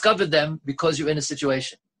only discover them because you're in a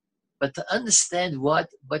situation. But to understand what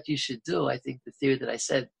you should do, I think the theory that I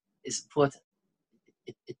said is important.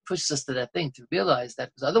 It pushes us to that thing, to realize that,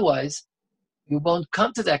 because otherwise you won't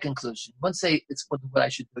come to that conclusion. You won't say it's what I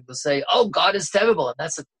should do. You'll say, oh, God is terrible, and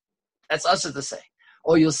that's us to say.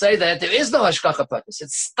 Or you'll say that there is no hashgacha pratis.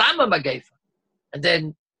 It's stama magefa. And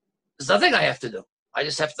then there's nothing I have to do. I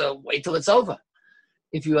just have to wait till it's over.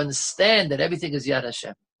 If you understand that everything is Yad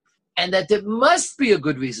Hashem, and that there must be a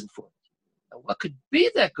good reason for it. And what could be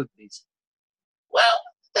that good reason? Well,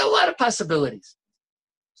 there are a lot of possibilities.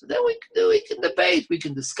 So then we can debate, we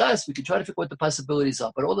can discuss, we can try to figure out what the possibilities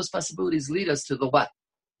are. But all those possibilities lead us to the what.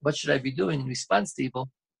 What should I be doing in response to evil,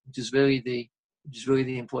 which is really the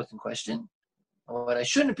important question. And what I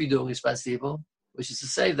shouldn't be doing in response to evil, which is to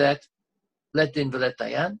say that let din v'let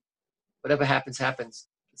dayan, whatever happens, happens.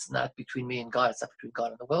 It's not between me and God, it's not between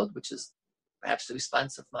God and the world, which is perhaps the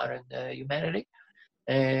response of modern humanity.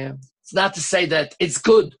 It's not to say that it's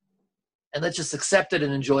good and let's just accept it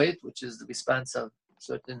and enjoy it, which is the response of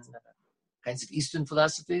certain kinds of Eastern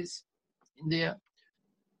philosophies, India,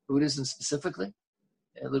 Buddhism specifically,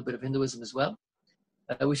 a little bit of Hinduism as well.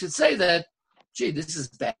 We should say that, this is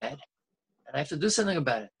bad, and I have to do something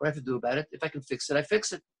about it. What do I have to do about it? If I can fix it, I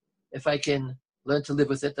fix it. If I can learn to live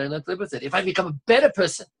with it, I learn to live with it. If I become a better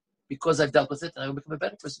person because I've dealt with it, then I will become a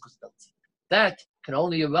better person because I've dealt with it. That can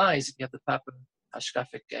only arise if you have the proper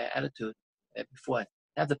hashkafic attitude beforehand.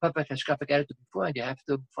 To have the proper hashkafic attitude beforehand, you have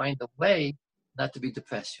to find a way not to be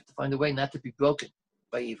depressed. You have to find a way not to be broken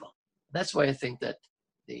by evil. And that's why I think that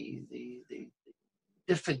the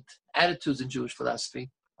different attitudes in Jewish philosophy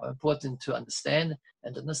are important to understand,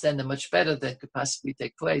 and to understand them much better than could possibly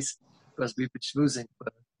take place because we've been schmoozing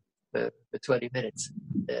for 20 minutes.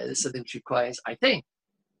 This is something which requires, I think,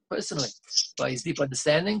 personally, requires deep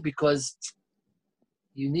understanding, because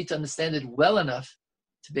you need to understand it well enough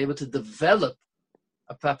to be able to develop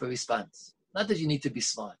a proper response. Not that you need to be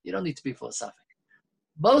smart. You don't need to be philosophic.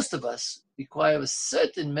 Most of us require a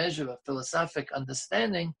certain measure of philosophic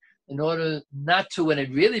understanding in order not to, when it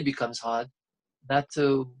really becomes hard, not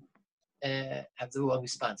to have the wrong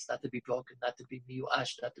response, not to be broken, not to be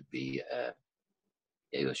miyuash, not to be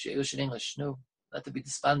Yeush in English, no, not to be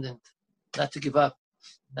despondent, not to give up,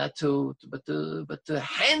 not to but to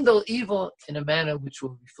handle evil in a manner which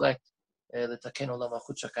will reflect the Taken Olam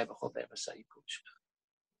Achut Shakai B'chol Be'em V'Sai Yikush.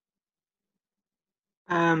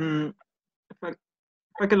 If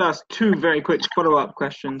I could ask two very quick follow-up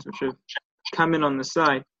questions which have come in on the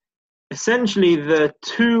side. Essentially, the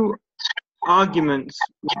two arguments,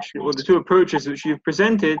 or the two approaches which you've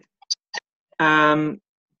presented,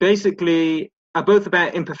 basically are both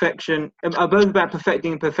about imperfection, are both about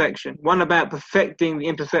perfecting imperfection. One about perfecting the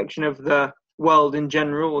imperfection of the world in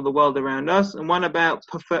general, or the world around us, and one about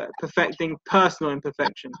perfecting personal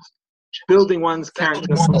imperfections, building one's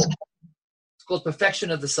character. It's called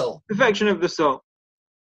perfection of the soul. Perfection of the soul.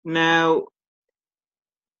 Now,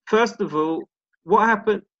 first of all, what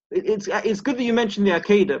happened? It's good that you mentioned the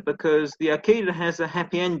Akedah, because the Akedah has a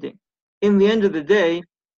happy ending. In the end of the day,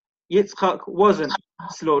 Yitzchak wasn't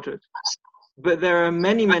slaughtered. But there are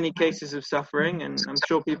many, many cases of suffering, and I'm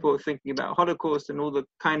sure people are thinking about Holocaust and all the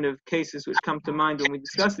kind of cases which come to mind when we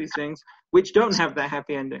discuss these things, which don't have that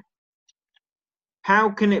happy ending. How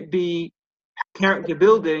can it be character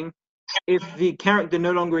building if the character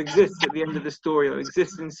no longer exists at the end of the story, or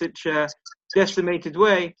exists in such a decimated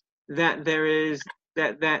way that there is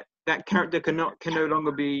that character can no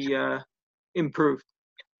longer be improved?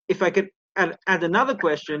 If I could add another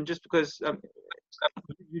question, just because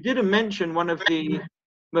you didn't mention one of the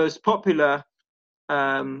most popular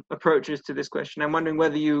approaches to this question. I'm wondering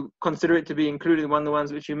whether you consider it to be included in one of the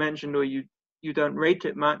ones which you mentioned, or you don't rate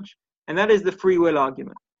it much, and that is the free will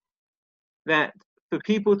argument. That for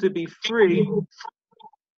people to be free,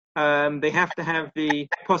 they have to have the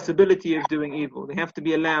possibility of doing evil. They have to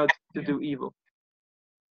be allowed to do evil.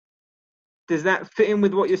 Does that fit in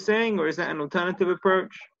with what you're saying, or is that an alternative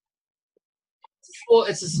approach?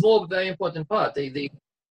 It's a small, very important part. The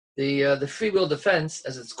free will defense,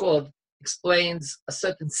 as it's called, explains a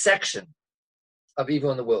certain section of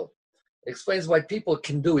evil in the world. It explains why people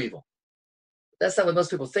can do evil. That's not what most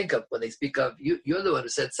people think of when they speak of you're the one who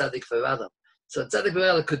said tzaddik v'rada. So tzaddik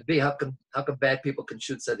v'rada could be how come bad people can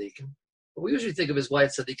shoot tzaddikim. What we usually think of is why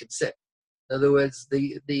tzaddikim sick. In other words, I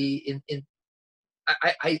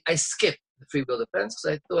skip the free will defense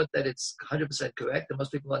because I thought that it's 100% correct and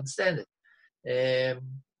most people understand it.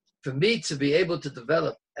 For me to be able to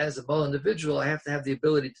develop as a moral individual, I have to have the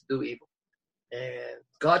ability to do evil. And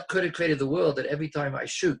God could have created the world that every time I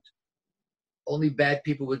shoot, only bad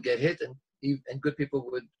people would get hit and good people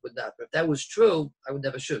would not. But if that was true, I would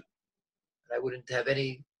never shoot. I wouldn't have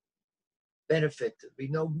any benefit. There'd be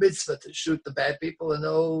no mitzvah to shoot the bad people and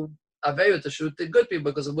no avera to shoot the good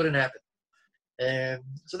people because it wouldn't happen.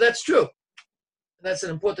 So that's true. And that's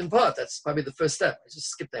an important part. That's probably the first step. I just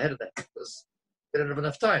skipped ahead of that because I don't have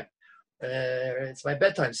enough time. It's my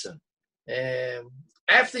bedtime soon.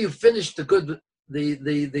 After you finish the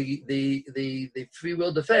free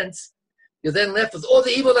will defense, you're then left with all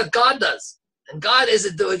the evil that God does. And God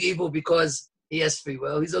isn't doing evil because he has free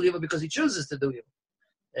will. He's doing evil because he chooses to do evil.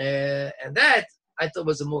 And that, I thought,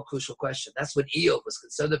 was a more crucial question. That's what Eob was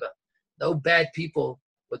concerned about. No bad people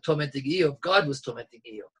were tormenting Eob. God was tormenting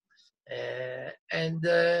Eob.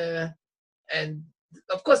 And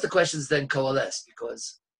of course, the questions then coalesce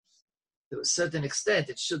because to a certain extent,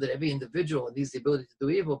 it's true that every individual needs the ability to do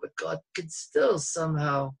evil, but God can still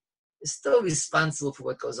somehow is still responsible for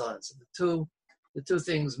what goes on. So the two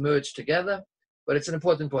things merge together, but it's an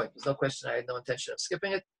important point. There's no question. I had no intention of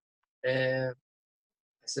skipping it. I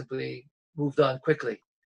simply moved on quickly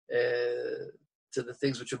to the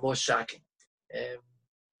things which are more shocking.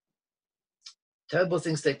 Terrible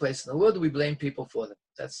things take place in the world. We blame people for them.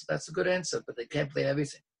 That's a good answer, but they can't blame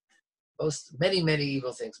everything. Many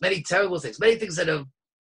evil things, many terrible things, many things that are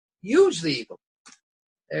hugely evil.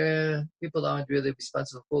 People aren't really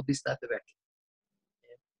responsible for, at least not directly.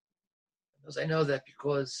 Because I know that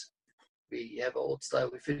because we have old style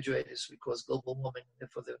refrigerators, we cause global warming,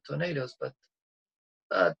 therefore there are tornadoes, but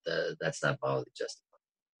that's not morally justified.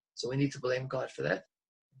 So we need to blame God for that.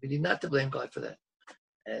 We need not to blame God for that.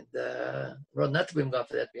 And rather not to blame God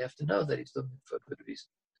for that, we have to know that he's doing it for a good reason.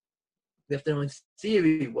 We have to know in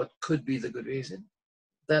theory what could be the good reason,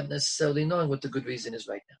 without necessarily knowing what the good reason is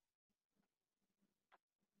right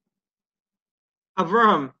now.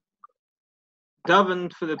 Avraham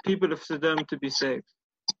davened for the people of Sodom to be saved.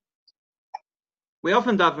 We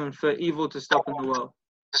often daven for evil to stop in the world.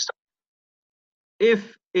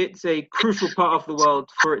 If it's a crucial part of the world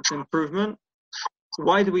for its improvement,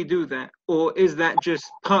 why do we do that? Or is that just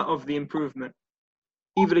part of the improvement?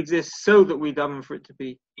 Evil exists so that we daven for it to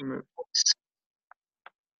be removed.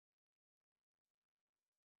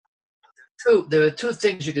 There are two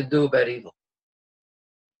things you can do about evil.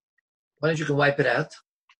 One is you can wipe it out.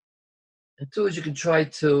 And two is you can try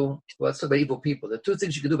to, well, let's talk about evil people. There are two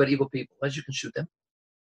things you can do about evil people. One is you can shoot them.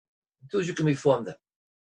 And two is you can reform them.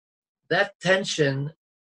 That tension,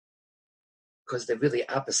 because they're really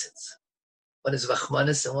opposites. One is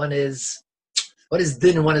Rachmanis and one is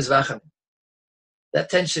Din and one is Racham. That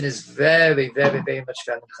tension is very, very, very much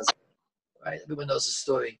found in Chazal. Right? Everyone knows the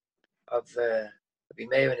story of Rabbi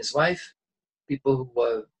Meir and his wife, people who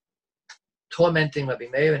were tormenting Rabbi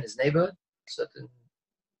Meir in his neighborhood, certain,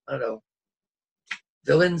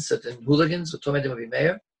 villains, certain hooligans were tormenting Rabbi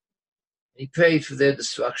Meir. He prayed for their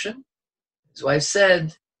destruction. His wife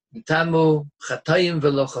said, "Itamu chatayim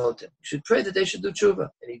v'lo chotim." You should pray that they should do tshuva.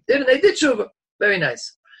 And he did, and they did tshuva. Very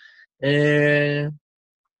nice. Avraham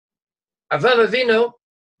Avinu,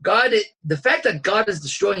 the fact that God is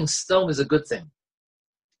destroying stone is a good thing.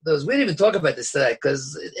 We didn't even talk about this today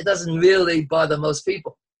because it doesn't really bother most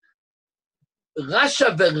people.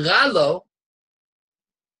 Rasha v'ralo,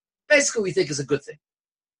 basically we think is a good thing.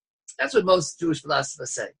 That's what most Jewish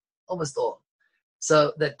philosophers say, almost all.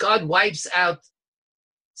 So that God wipes out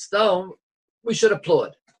stone, we should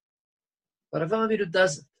applaud. But Avraham Avinu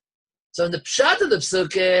doesn't. So in the pshat of the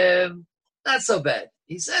psukim, not so bad.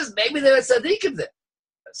 He says maybe there are tzaddikim there.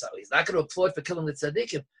 So he's not going to applaud for killing the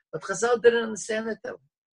tzaddikim. But Chazal didn't understand that though.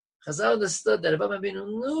 Chazal understood that Avraham Avinu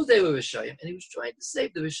knew they were Rishayim, and he was trying to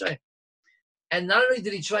save the Rishayim. And not only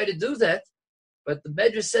did he try to do that, but the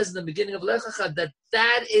Medrash says in the beginning of Lech Lecha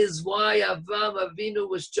that is why Avraham Avinu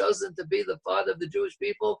was chosen to be the father of the Jewish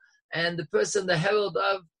people and the person, the herald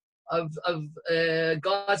of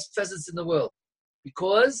God's presence in the world.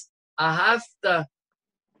 Because Ahavta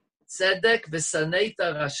Tzedek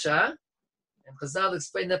v'saneita Rasha, and Chazal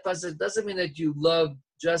explained that passage, doesn't mean that you love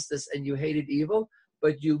justice and you hated evil,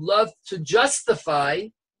 but you love to justify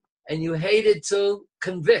and you hated to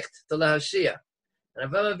convict, to lahashia. And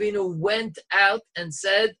Avraham Avinu went out and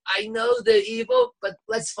said, I know they're evil, but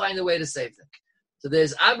let's find a way to save them. So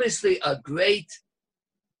there's obviously a great,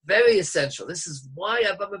 very essential. This is why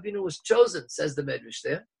Avraham Avinu was chosen, says the Medrash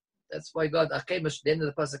there. That's why God, the end of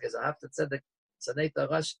the pasuk is, Ahavta tzedek tzadneita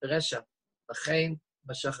resha, achein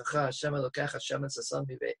mashachacha Hashem elokecha Hashem sasam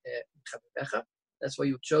michavecha. That's why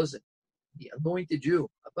you were chosen. He anointed you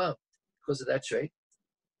above because of that trait.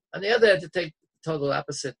 On the other hand, to take the total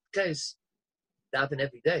opposite case, daven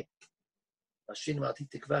every day. Mashinim al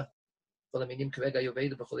tikva. כל המינים כרגע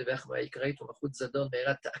יובדו בכל יבך ויקראת ומחוץ זדון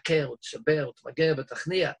מהרה תעקר ותשבר ותמגר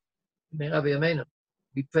ותכניע מהרה בימינו.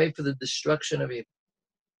 We pray for the destruction of evil.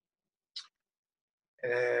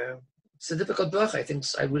 It's a difficult bracha. I think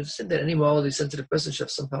I would have said that any morally sensitive person should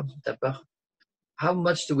have some problems with that bracha. How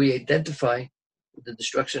much do we identify with the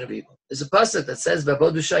destruction of evil? There's a pasuk that says,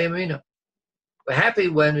 "V'avodu Shayimina." We're happy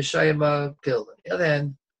when Rishayim are killed. On the other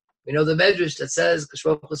hand, we know the Medrash that says,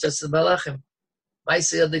 "Kashvach says to Malachim,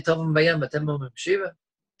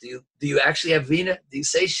 do you actually have Vina? Do you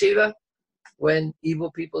say Shiva when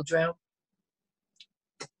evil people drown?"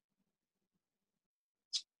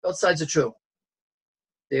 Both sides are true.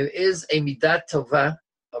 There is a midat tova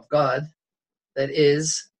of God that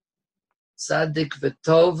is Sadik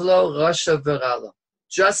v'tovlo rasha v'ralo.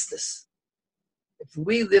 Justice. If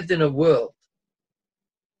we lived in a world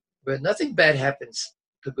where nothing bad happens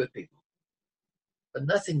to good people, but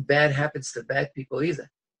nothing bad happens to bad people either,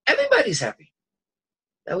 everybody's happy,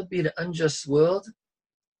 that would be an unjust world,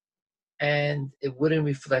 and it wouldn't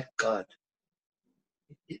reflect God.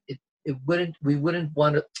 It wouldn't be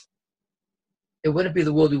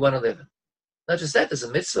the world we want to live in. Not just that, there's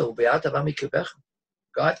a mitzvah.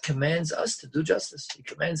 God commands us to do justice. He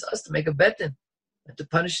commands us to make a betin and to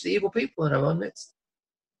punish the evil people in our own midst.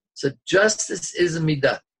 So justice is a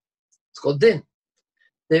midah. It's called din.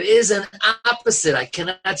 There is an opposite. I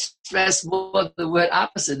cannot stress more the word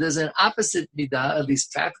opposite. There's an opposite midah, at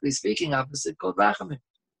least practically speaking, opposite, called rachamim.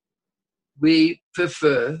 We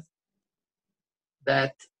prefer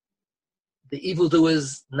that the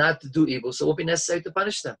evildoers not to do evil, so it won't be necessary to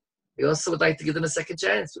punish them. We also would like to give them a second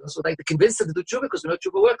chance. We also would like to convince them to do tshuva because we know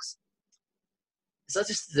tshuva works. It's not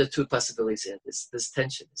just the two possibilities here. There's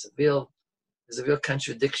tension. There's a real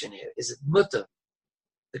contradiction here. Is it mutter?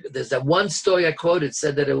 There's that one story I quoted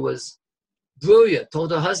said that it was Bruya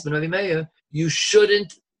told her husband, Rabbi Meir, you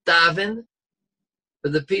shouldn't daven for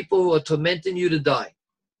the people who are tormenting you to die.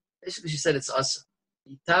 Basically, she said it's us.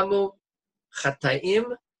 Itamu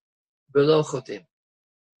chataim v'lo chotim.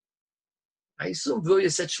 I assume Bruya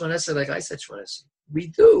said Shemona Esrei like I said Shemona Esrei. We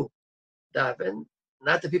do daven,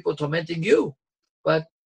 not the people tormenting you, but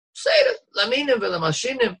say it. Laminim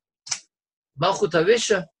v'lamashinim, malchut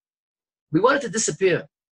harisha. We want it to disappear.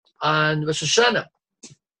 On Rosh Hashanah,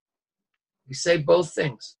 we say both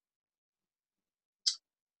things.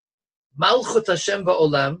 Malchut Hashem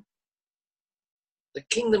ba'olam, the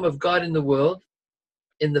kingdom of God in the world,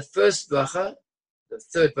 in the first bracha, the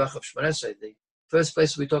third bracha of Shemona Esrei, the first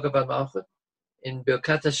place we talk about Malchut, in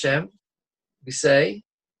Birkat Hashem, we say,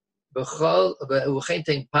 B'chol u'chein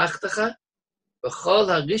tein pachtecha, b'chol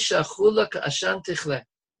harisha chula ka'ashan tichle.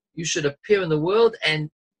 You should appear in the world and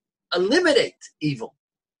eliminate evil.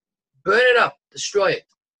 Burn it up, destroy it.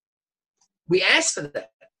 We ask for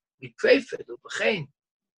that. We pray for it. B'chein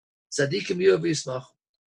tzadikim yu v'yismachu. A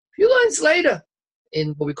few lines later,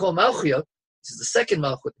 in what we call Malchuyot, this is the second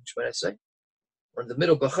Malchut in Shemona Esrei, or in the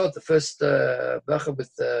middle Brachot, the first bracha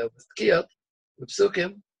with Kiyot, with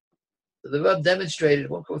Psukim, the Rav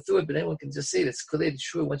demonstrated, won't go through it, but anyone can just see it. It's clearly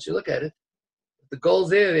true once you look at it. The goal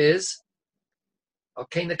there is, we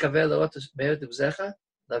pray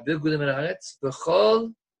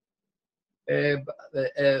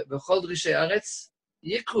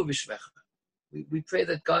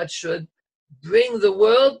that God should bring the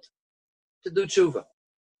world to do tshuva.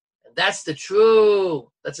 And that's a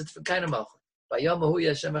different kind of malchut.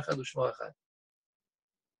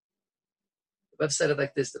 The Rav said it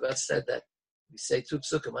like this. The Rav said that we say two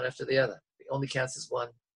psukim, one after the other. It only counts as one.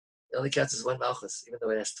 It only counts as one malchus, even though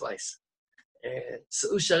it has twice.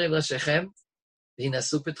 S'u sharim l'shechem,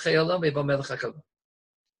 v'hinasu petchei olam, v'yibom melech hakavod.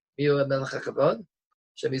 Miyu melech hakavod,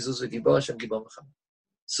 Shem Yizuz v'gibor, Shem gibor mecham.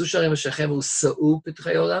 S'u sharim l'shechem hu s'u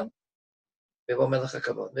petchei olam, v'yibom melech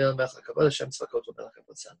hakavod. Miyu melech hakavod, Hashem tzvakot v'melech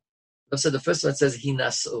hakavod san. The Rav said the first one says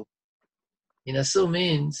hinasu. Hinasu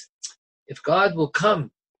means if God will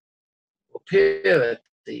come, appear at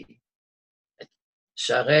the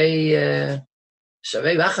Sharei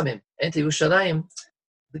Rachamim, enter Yerushalayim,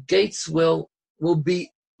 the gates will be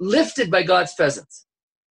lifted by God's presence.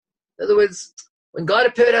 In other words, when God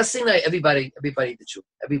appeared at Sinai, everybody did tshuva.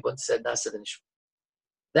 Everyone said Nasa v'nishma.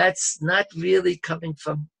 That's not really coming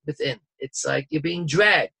from within. It's like you're being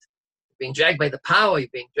dragged. You're being dragged by the power. You're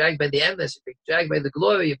being dragged by the emes. You're being dragged by the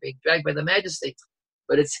glory. You're being dragged by the majesty.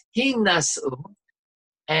 But it's Hinasu,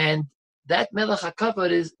 and that Melech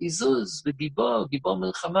HaKavod is Izuz, the Gibor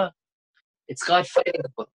Milchama. It's God fighting the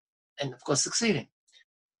book, and of course succeeding.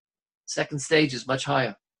 Second stage is much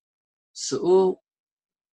higher. Su'u,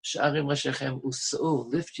 Sha'arim Rashechem, U'su'u,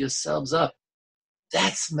 lift yourselves up.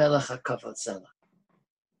 That's Melech HaKavod Zela.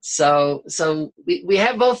 So we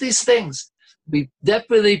have both these things. We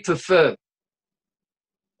definitely prefer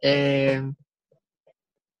that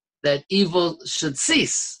evil should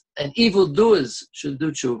cease and evildoers should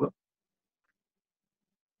do tshuva.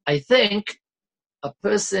 I think a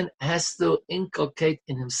person has to inculcate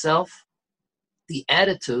in himself the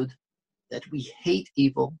attitude that we hate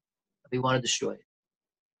evil and we want to destroy it.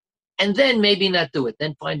 And then maybe not do it,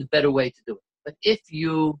 then find a better way to do it. But if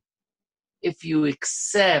you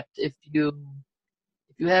accept, if you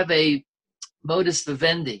have a modus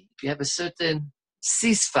vivendi, if you have a certain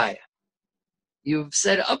ceasefire, you've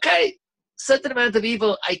said, okay, certain amount of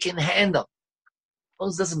evil I can handle. As long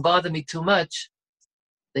as it doesn't bother me too much,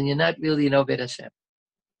 then you're not really an Oved Hashem.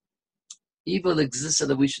 Evil exists so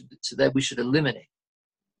that we should eliminate.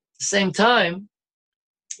 At the same time,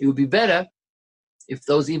 it would be better if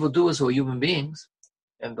those evildoers who are human beings,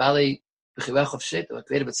 and Bali created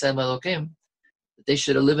that they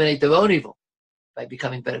should eliminate their own evil by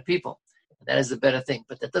becoming better people. And that is the better thing.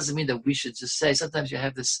 But that doesn't mean that we should just say, sometimes you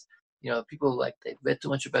have this, people like they've read too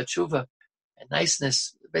much about tshuva and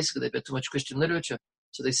niceness. Basically, they've read too much Christian literature.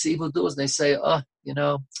 So they see evildoers and they say,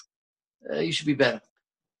 you should be better.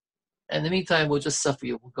 And in the meantime, we'll just suffer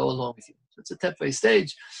you. We'll go along with you. So it's a temporary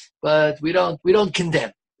stage, but we don't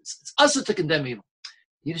condemn. It's us to condemn evil.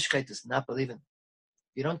 Yiddishkeit does not believe in it.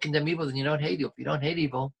 If you don't condemn evil, then you don't hate evil. If you don't hate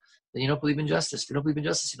evil, then you don't believe in justice. If you don't believe in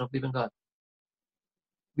justice, you don't believe in God.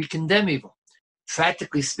 We condemn evil.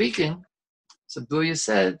 Practically speaking, so Buya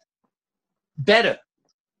said, better.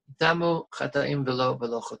 It's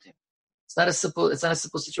not a simple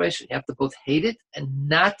situation. You have to both hate it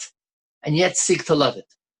and yet seek to love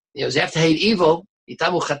it. You have to hate evil. You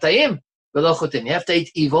have to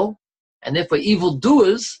hate evil, and therefore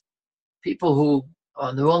evildoers, people who are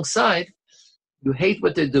on the wrong side, you hate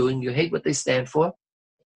what they're doing, you hate what they stand for,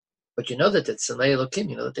 but you know that it's Sanei Elokim,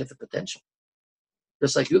 you know that they have the potential.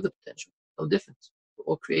 Just like you have the potential. No difference. We're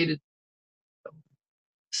all created the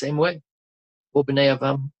same way.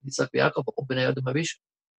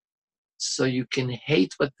 So you can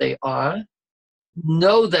hate what they are.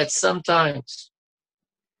 Know that sometimes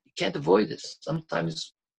you can't avoid this.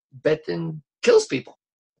 Sometimes betting kills people.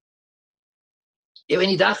 You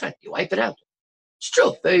wipe it out. It's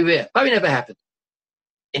true, very rare. Probably never happened.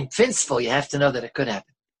 In principle, you have to know that it could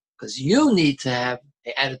happen. Because you need to have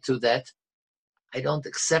an attitude that I don't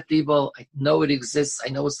accept evil. I know it exists. I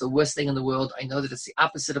know it's the worst thing in the world. I know that it's the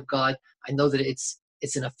opposite of God. I know that it's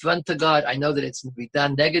an affront to God. I know that it's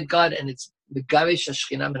Midah neged God, and it's Megarish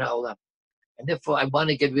Hashchina min ha'olam. And therefore, I want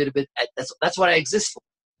to get rid of it. That's what I exist for,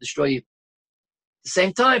 destroy evil. At the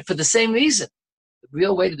same time, for the same reason, the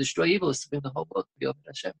real way to destroy evil is to bring the whole world to be open to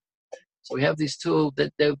Hashem. So we have these two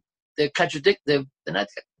that they're contradictory. They're not,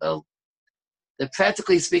 well, they're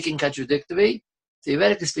practically speaking contradictory.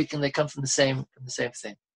 Theoretically speaking, they come from the same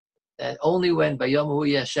thing. That only when Bayom Hu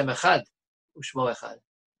Hashem Echad, Ushmo Echad,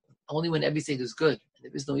 only when everything is good and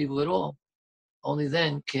there is no evil at all, only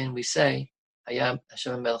then can we say Hayam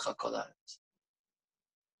Hashem Melech HaKol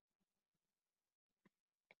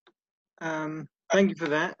Haaretz. Thank you for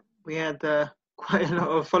that. We had quite a lot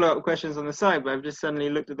of follow-up questions on the side, but I've just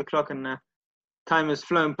suddenly looked at the clock and time has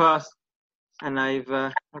flown past, and I've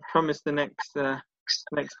promised the next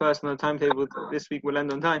person on the timetable this week will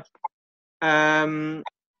end on time.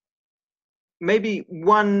 Maybe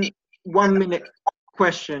one minute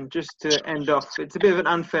question just to end off. It's a bit of an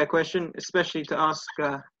unfair question, especially to ask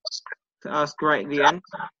right at the end,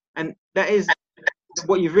 and that is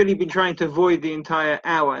what you've really been trying to avoid the entire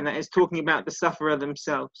hour, and that is talking about the sufferer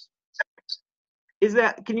themselves.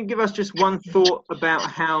 Can you give us just one thought about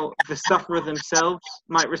how the sufferer themselves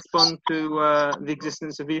might respond to the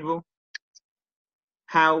existence of evil?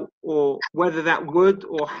 How or whether that would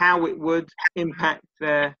or how it would impact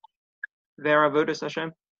their avodas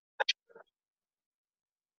Hashem?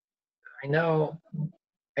 I know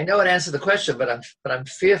it answered the question, but I'm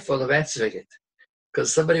fearful of answering it,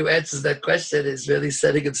 because somebody who answers that question is really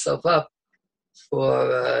setting himself up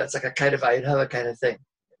for it's like a kind of Ayinhara kind of thing.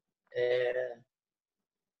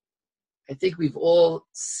 I think we've all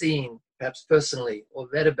seen, perhaps personally, or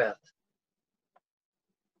read about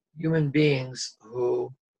human beings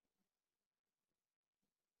who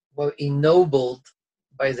were ennobled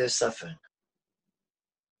by their suffering.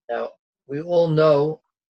 Now, we all know,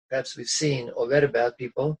 perhaps we've seen or read about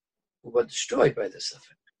people who were destroyed by their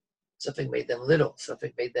suffering. Suffering made them little.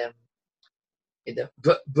 Suffering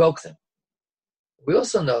broke them. We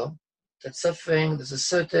also know that suffering, there's a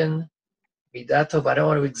certain midah tov. I don't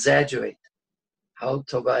want to exaggerate how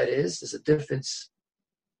tova it is. There's a difference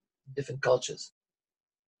in different cultures.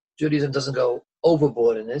 Judaism doesn't go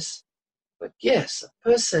overboard in this, but yes, a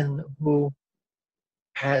person who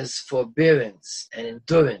has forbearance and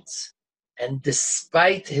endurance, and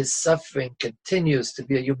despite his suffering continues to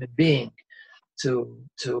be a human being, to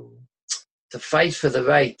fight for the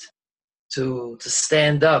right, to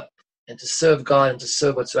stand up and to serve God and to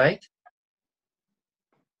serve what's right,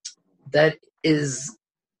 that is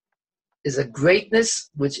a greatness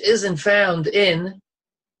which isn't found to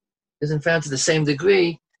the same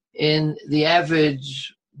degree in the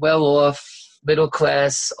average well-off,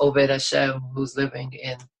 middle-class Oved Hashem who's living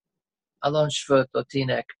in Alon Shvut or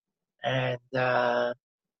Teaneck, and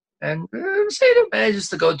Seder manages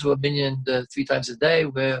to go to a minyan 3 times a day,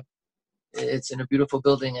 where it's in a beautiful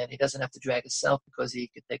building and he doesn't have to drag himself because he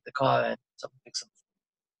can take the car and someone picks him up.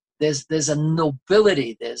 There's a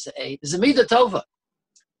nobility, there's a midah tova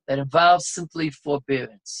that involves simply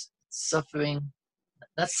forbearance, suffering,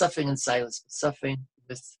 not suffering in silence, but suffering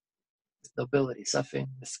with nobility, suffering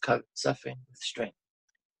with courage, suffering with strength.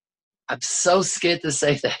 I'm so scared to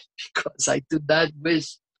say that because I do not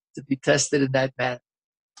wish to be tested in that manner.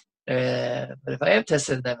 But if I am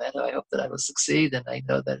tested in that manner, I hope that I will succeed, and I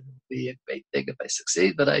know that it will be a great thing if I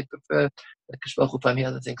succeed, but I prefer the Kishbach Upami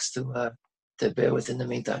other things to bear with in the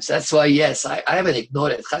meantime. So that's why, yes, I haven't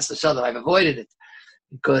ignored it. Chas v'shalom, I've avoided it,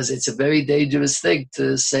 because it's a very dangerous thing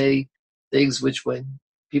to say things which, when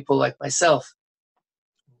people like myself,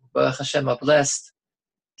 Baruch Hashem, are blessed,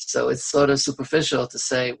 so it's sort of superficial to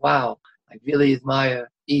say, wow, I really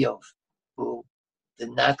admire Eov, who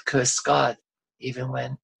did not curse God, even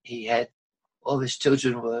when he had all his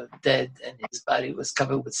children were dead and his body was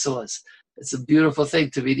covered with sores. It's a beautiful thing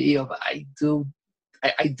to read Eov. I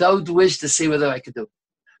don't wish to see whether I could do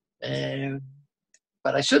it.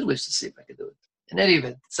 But I should wish to see if I could do it. In any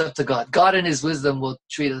event, it's up to God. God in his wisdom will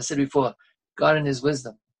treat, as I said before, God in his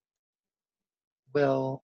wisdom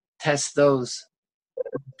will test those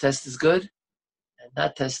whom the test is good and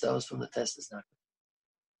not test those whom the test is not good.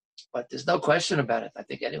 But there's no question about it. I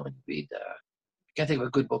think anyone can read, I can't think of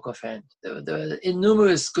a good book offhand. There are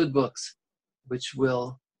innumerous good books which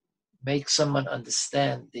will make someone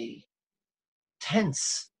understand the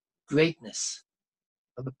tense greatness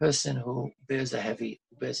of a person who bears a heavy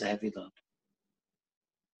load.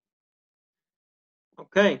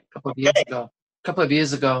 Okay. A couple of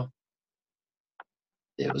years ago,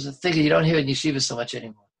 there was a thing that you don't hear in yeshiva so much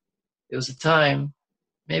anymore. There was a time,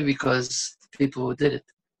 maybe because people who did it.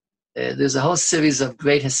 There's a whole series of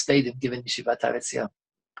great hespedim given in Yeshivat Har Etzion.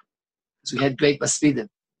 Because we had great maspedim.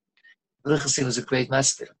 Ruchassim was a great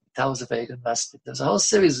maspid. Tal was a very good maspid. There's a whole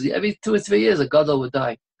series. Every 2 or 3 years, a gadol would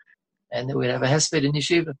die, and we'd have a hesped in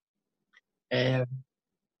yeshiva.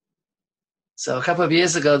 So a couple of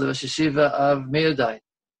years ago, the Rosh Yeshiva of Meir died,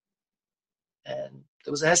 and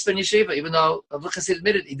there was a hesped in yeshiva, even though Rav Chassid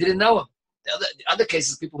admitted he didn't know him. The other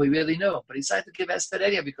cases, people who really knew him, but he decided to give hesped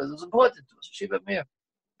anyway because it was important. It was Yeshiva of Meir.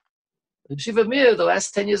 The Yeshiva of Meir, the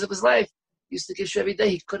last 10 years of his life, he used to give every day.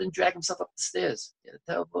 He couldn't drag himself up the stairs. He had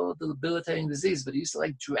a terrible debilitating disease, but he used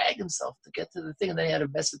to drag himself to get to the thing, and then he had a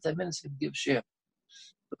mess for 10 minutes. He could give share.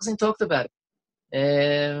 Because he talked about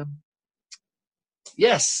it.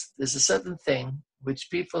 Yes, there's a certain thing which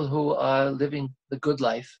people who are living the good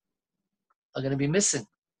life are going to be missing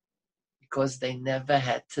because they never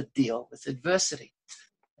had to deal with adversity.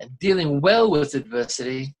 And dealing well with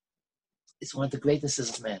adversity is one of the greatnesses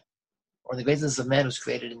of man. One of the greatnesses of man who's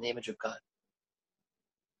created in the image of God.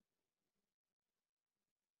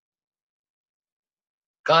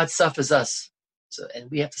 God suffers us, and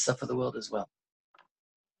we have to suffer the world as well.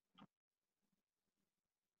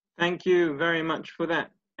 Thank you very much for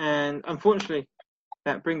that. And unfortunately,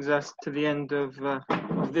 that brings us to the end of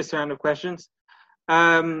this round of questions.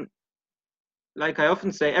 Like I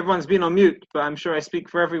often say, everyone's been on mute, but I'm sure I speak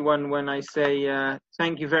for everyone when I say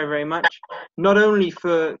thank you very, very much. Not only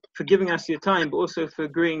for giving us your time, but also for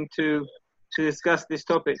agreeing to discuss this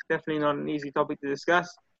topic. Definitely not an easy topic to discuss.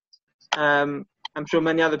 I'm sure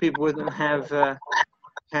many other people wouldn't have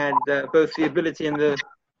had both the ability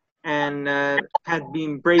and had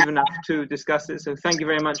been brave enough to discuss it. So thank you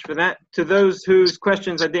very much for that. To those whose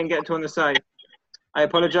questions I didn't get to on the side, I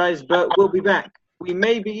apologize, but we'll be back. We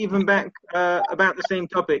may be even back about the same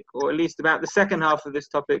topic, or at least about the second half of this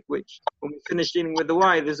topic, which when we finish dealing with the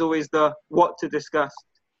why, there's always the what to discuss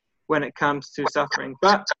when it comes to suffering.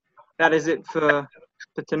 But that is it for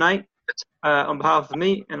tonight. On behalf of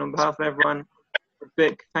me and on behalf of everyone,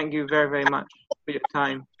 Vic, thank you very, very much for your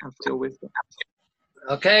time and for your wisdom.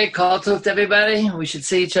 Okay, call to everybody. We should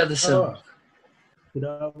see each other soon. Thank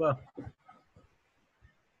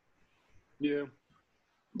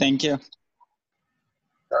you.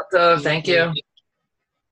 Thank you.